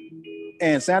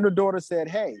 And Sandra's daughter said,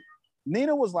 hey,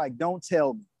 Nina was like, don't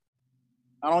tell me.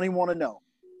 I don't even want to know.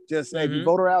 Just say, if you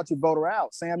vote her out, you vote her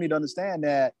out. Sam need to understand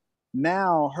that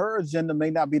now her agenda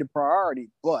may not be the priority,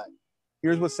 but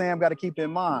here's what Sam got to keep in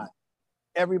mind.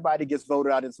 Everybody gets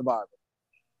voted out in Survivor.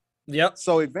 Yep.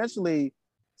 So eventually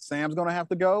Sam's going to have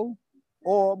to go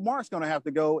or Mark's going to have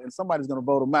to go and somebody's going to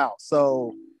vote him out.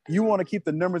 So you want to keep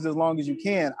the numbers as long as you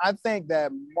can. I think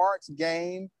that Mark's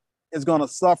game is going to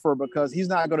suffer because he's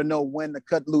not going to know when to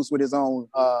cut loose with his own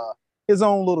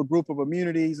little group of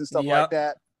immunities and stuff like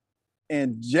that.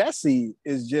 And Jesse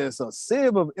is just a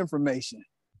sieve of information.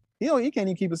 He can't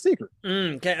even keep a secret.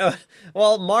 Okay.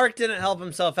 Well, Mark didn't help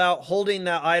himself out holding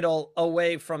that idol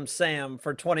away from Sam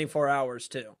for 24 hours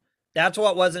too. That's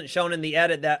what wasn't shown in the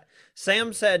edit, that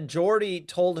Sam said Jordy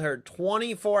told her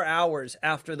 24 hours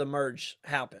after the merge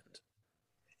happened.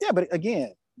 Yeah, but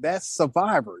again, that's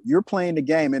Survivor. You're playing the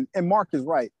game. And Mark is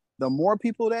right. The more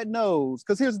people that knows,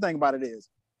 because here's the thing about it is,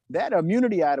 that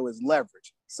immunity idol is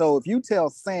leverage. So if you tell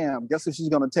Sam, guess what she's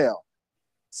going to tell?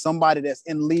 Somebody that's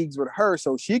in leagues with her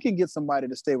so she can get somebody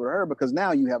to stay with her because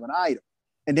now you have an idol.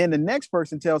 And then the next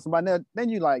person tells somebody, then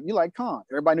you like Khan.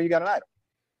 Everybody know you got an idol.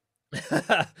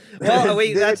 Well, what do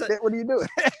you do? What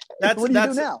do you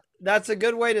do now? That's a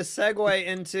good way to segue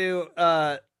into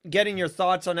getting your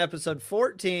thoughts on episode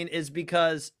 14 is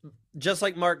because just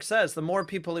like Mark says, the more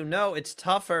people who know, it's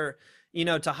tougher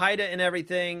to hide it and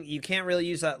everything. You can't really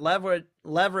use that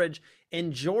leverage.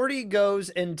 And Jordy goes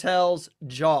and tells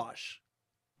Josh,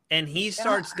 and he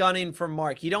starts gunning for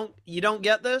Mark. You don't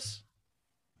get this?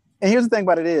 And here's the thing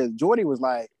about it is, Jordy was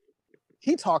like,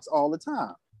 he talks all the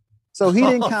time. So he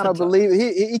didn't kind of believe,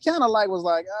 he kind of was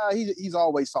like, he's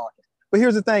always talking. But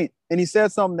here's the thing. And he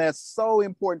said something that's so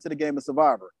important to the game of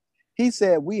Survivor. He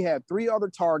said, we have 3 other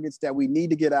targets that we need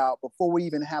to get out before we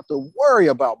even have to worry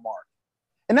about Mark.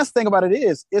 And that's the thing about it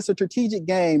is, it's a strategic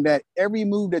game that every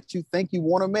move that you think you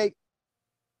want to make,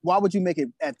 why would you make it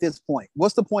at this point?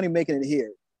 What's the point of making it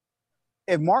here?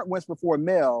 If Mark wins before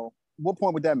Mel, what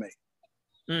point would that make?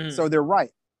 Mm-hmm. So they're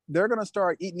right. They're going to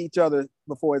start eating each other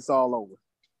before it's all over.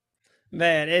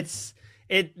 Man, it's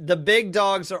the big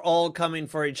dogs are all coming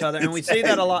for each other, and we see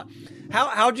that a lot.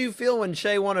 How'd you feel when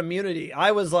Shay won immunity?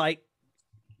 I was like,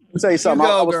 Let me tell you something.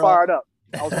 I was girl. fired up.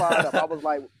 I was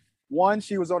like, one,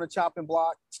 she was on the chopping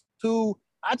block. Two,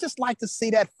 I just like to see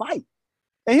that fight.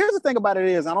 And here's the thing about it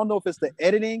is, I don't know if it's the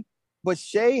editing, but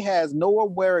Shay has no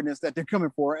awareness that they're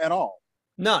coming for her at all.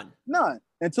 None.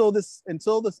 Until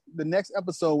the next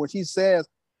episode where she says,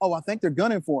 "Oh, I think they're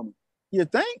gunning for me." You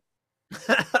think?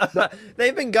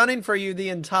 They've been gunning for you the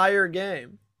entire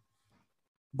game.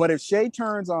 But if Shay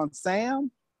turns on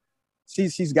Sam,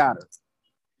 she's got her.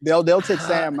 They'll take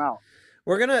Sam out.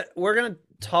 We're gonna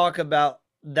talk about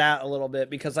that a little bit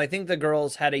because I think the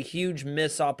girls had a huge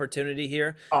miss opportunity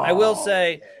here. I will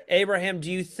say, Abraham,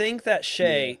 do you think that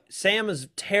Sam is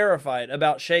terrified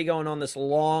about Shay going on this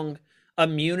long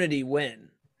immunity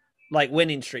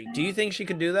winning streak? Do you think she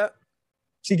could do that?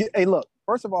 Hey, look,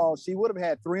 first of all, she would have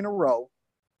had 3 in a row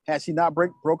had she not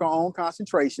broke her own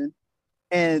concentration.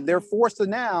 And they're forced to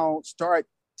now start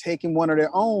taking one of their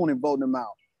own and voting them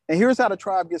out. And here's how the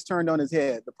tribe gets turned on his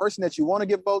head. The person that you want to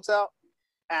get votes out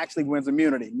actually wins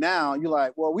immunity. Now you're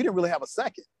like, well, we didn't really have a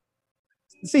second.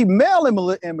 See, Mel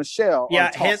and Michelle.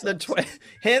 Hint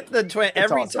the twin.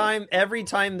 Every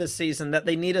time this season that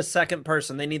they need a second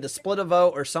person, they need to split a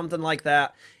vote or something like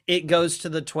that. It goes to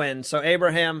the twins. So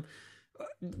Abraham,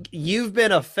 you've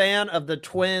been a fan of the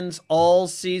twins all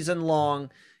season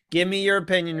long. Give me your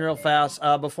opinion real fast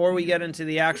before we get into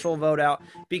the actual vote out,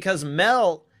 because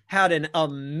Mel had an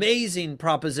amazing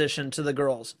proposition to the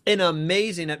girls. It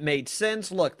made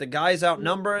sense. Look, the guys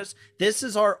outnumber us. This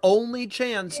is our only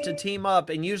chance to team up.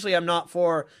 And usually I'm not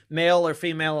for male or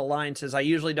female alliances. I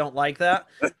usually don't like that.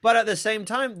 But at the same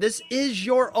time, this is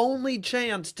your only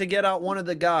chance to get out one of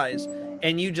the guys.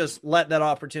 And you just let that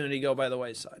opportunity go by the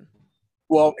wayside.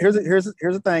 Well, here's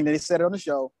the thing. They said it on the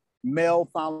show. Mel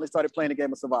finally started playing the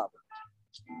game of Survivor.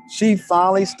 She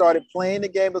finally started playing the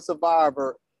game of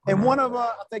Survivor. And one of,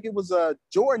 I think it was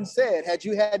Jordan said, had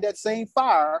you had that same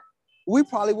fire, we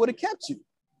probably would have kept you.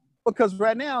 Because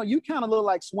right now, you kind of look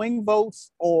like swing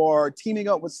votes or teaming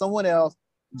up with someone else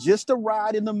just to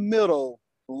ride in the middle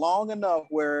long enough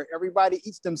where everybody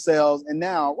eats themselves. And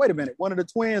now, wait a minute, one of the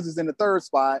twins is in the third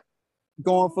spot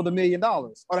going for the $1 million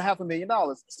or the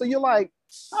 $500,000. So you're like,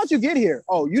 how'd you get here?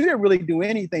 Oh, you didn't really do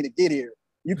anything to get here.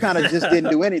 You kind of just didn't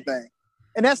do anything.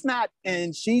 And that's not,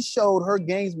 and she showed her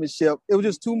gamesmanship. It was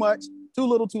just too much, too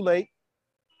little, too late.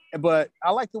 But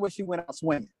I like the way she went out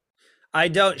swinging.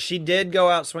 She did go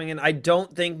out swinging. I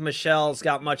don't think Michelle's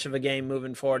got much of a game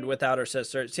moving forward without her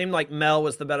sister. It seemed like Mel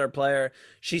was the better player.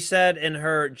 She said in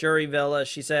her jury villa,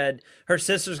 she said her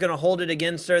sister's going to hold it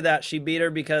against her that she beat her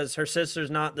because her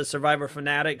sister's not the Survivor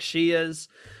fanatic. She is.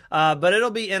 But it'll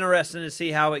be interesting to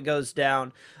see how it goes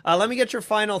down. Let me get your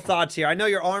final thoughts here. I know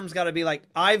your arm's got to be like,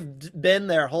 I've been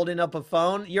there holding up a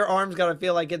phone. Your arm's got to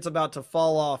feel like it's about to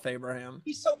fall off, Abraham.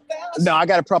 He's so fast. No, I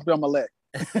got to prop it on my leg.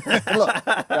 Look,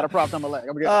 got a prop on my leg.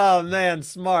 Oh man,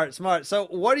 smart. So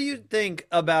what do you think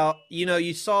about,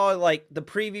 you saw like the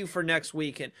preview for next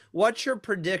weekend. What's your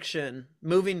prediction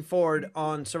moving forward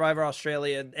on Survivor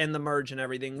Australia and the merge and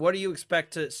everything? What do you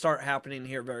expect to start happening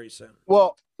here very soon?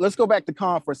 Well, let's go back to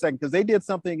Con for a second, because they did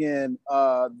something in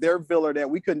their villa that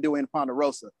we couldn't do in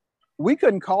Ponderosa. We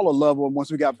couldn't call a loved one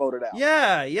once we got voted out.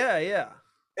 Yeah.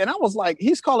 And I was like,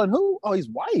 he's calling who? Oh, his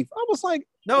wife. I was like,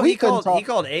 no, he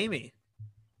called Amy.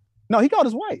 No, he called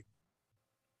his wife.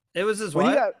 It was his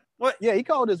wife? What? Yeah, he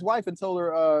called his wife and told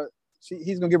her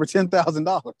he's going to give her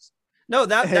 $10,000. No,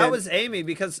 that was Amy,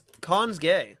 because Con's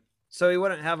gay, so he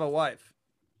wouldn't have a wife.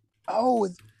 Oh,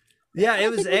 yeah, it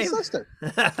was Amy. Sister.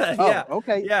 Yeah. Oh,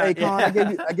 okay. Yeah, hey, Con,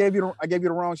 yeah. I gave you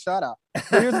the wrong shout out.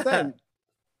 But here's the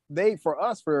thing.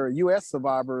 For US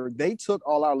Survivor, they took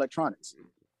all our electronics.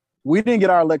 We didn't get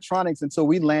our electronics until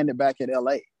we landed back in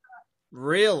LA.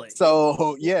 Really?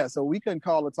 So we couldn't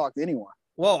call or talk to anyone.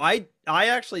 Whoa, I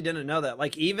actually didn't know that.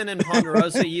 Like, even in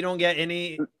Ponderosa, you don't get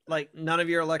any, like, none of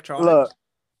your electronics. Look,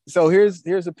 so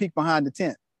here's a peek behind the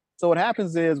tent. So what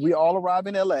happens is we all arrive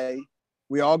in LA.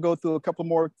 We all go through a couple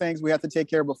more things we have to take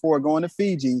care of before going to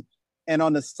Fiji. And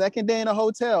on the second day in the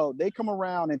hotel, they come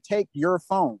around and take your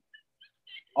phone,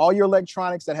 all your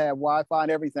electronics that have Wi-Fi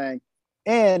and everything,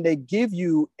 and they give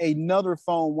you another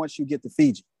phone once you get to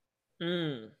Fiji.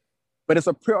 But it's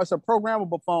a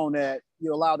programmable phone that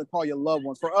you're allowed to call your loved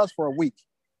ones. For us, for a week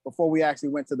before we actually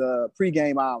went to the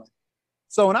pregame island.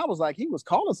 So when I was like, he was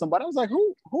calling somebody, I was like,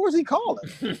 who is he calling?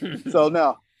 So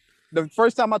no, the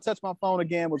first time I touched my phone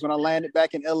again was when I landed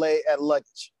back in LA at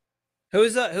luggage. Who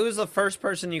was the first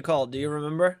person you called? Do you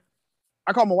remember?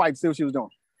 I called my wife to see what she was doing.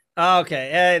 Oh, okay,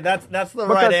 hey, that's the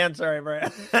right answer,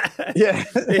 Abraham. Yeah,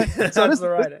 that's the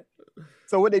right answer.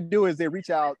 So what they do is they reach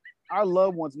out. Our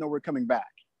loved ones know we're coming back.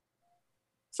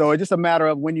 So it's just a matter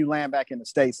of when you land back in the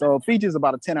States. So Fiji is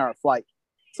about a 10-hour flight.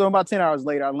 So about 10 hours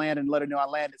later, I landed and let her know I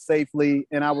landed safely.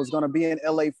 And I was going to be in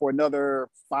LA for another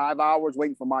 5 hours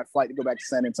waiting for my flight to go back to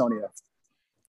San Antonio.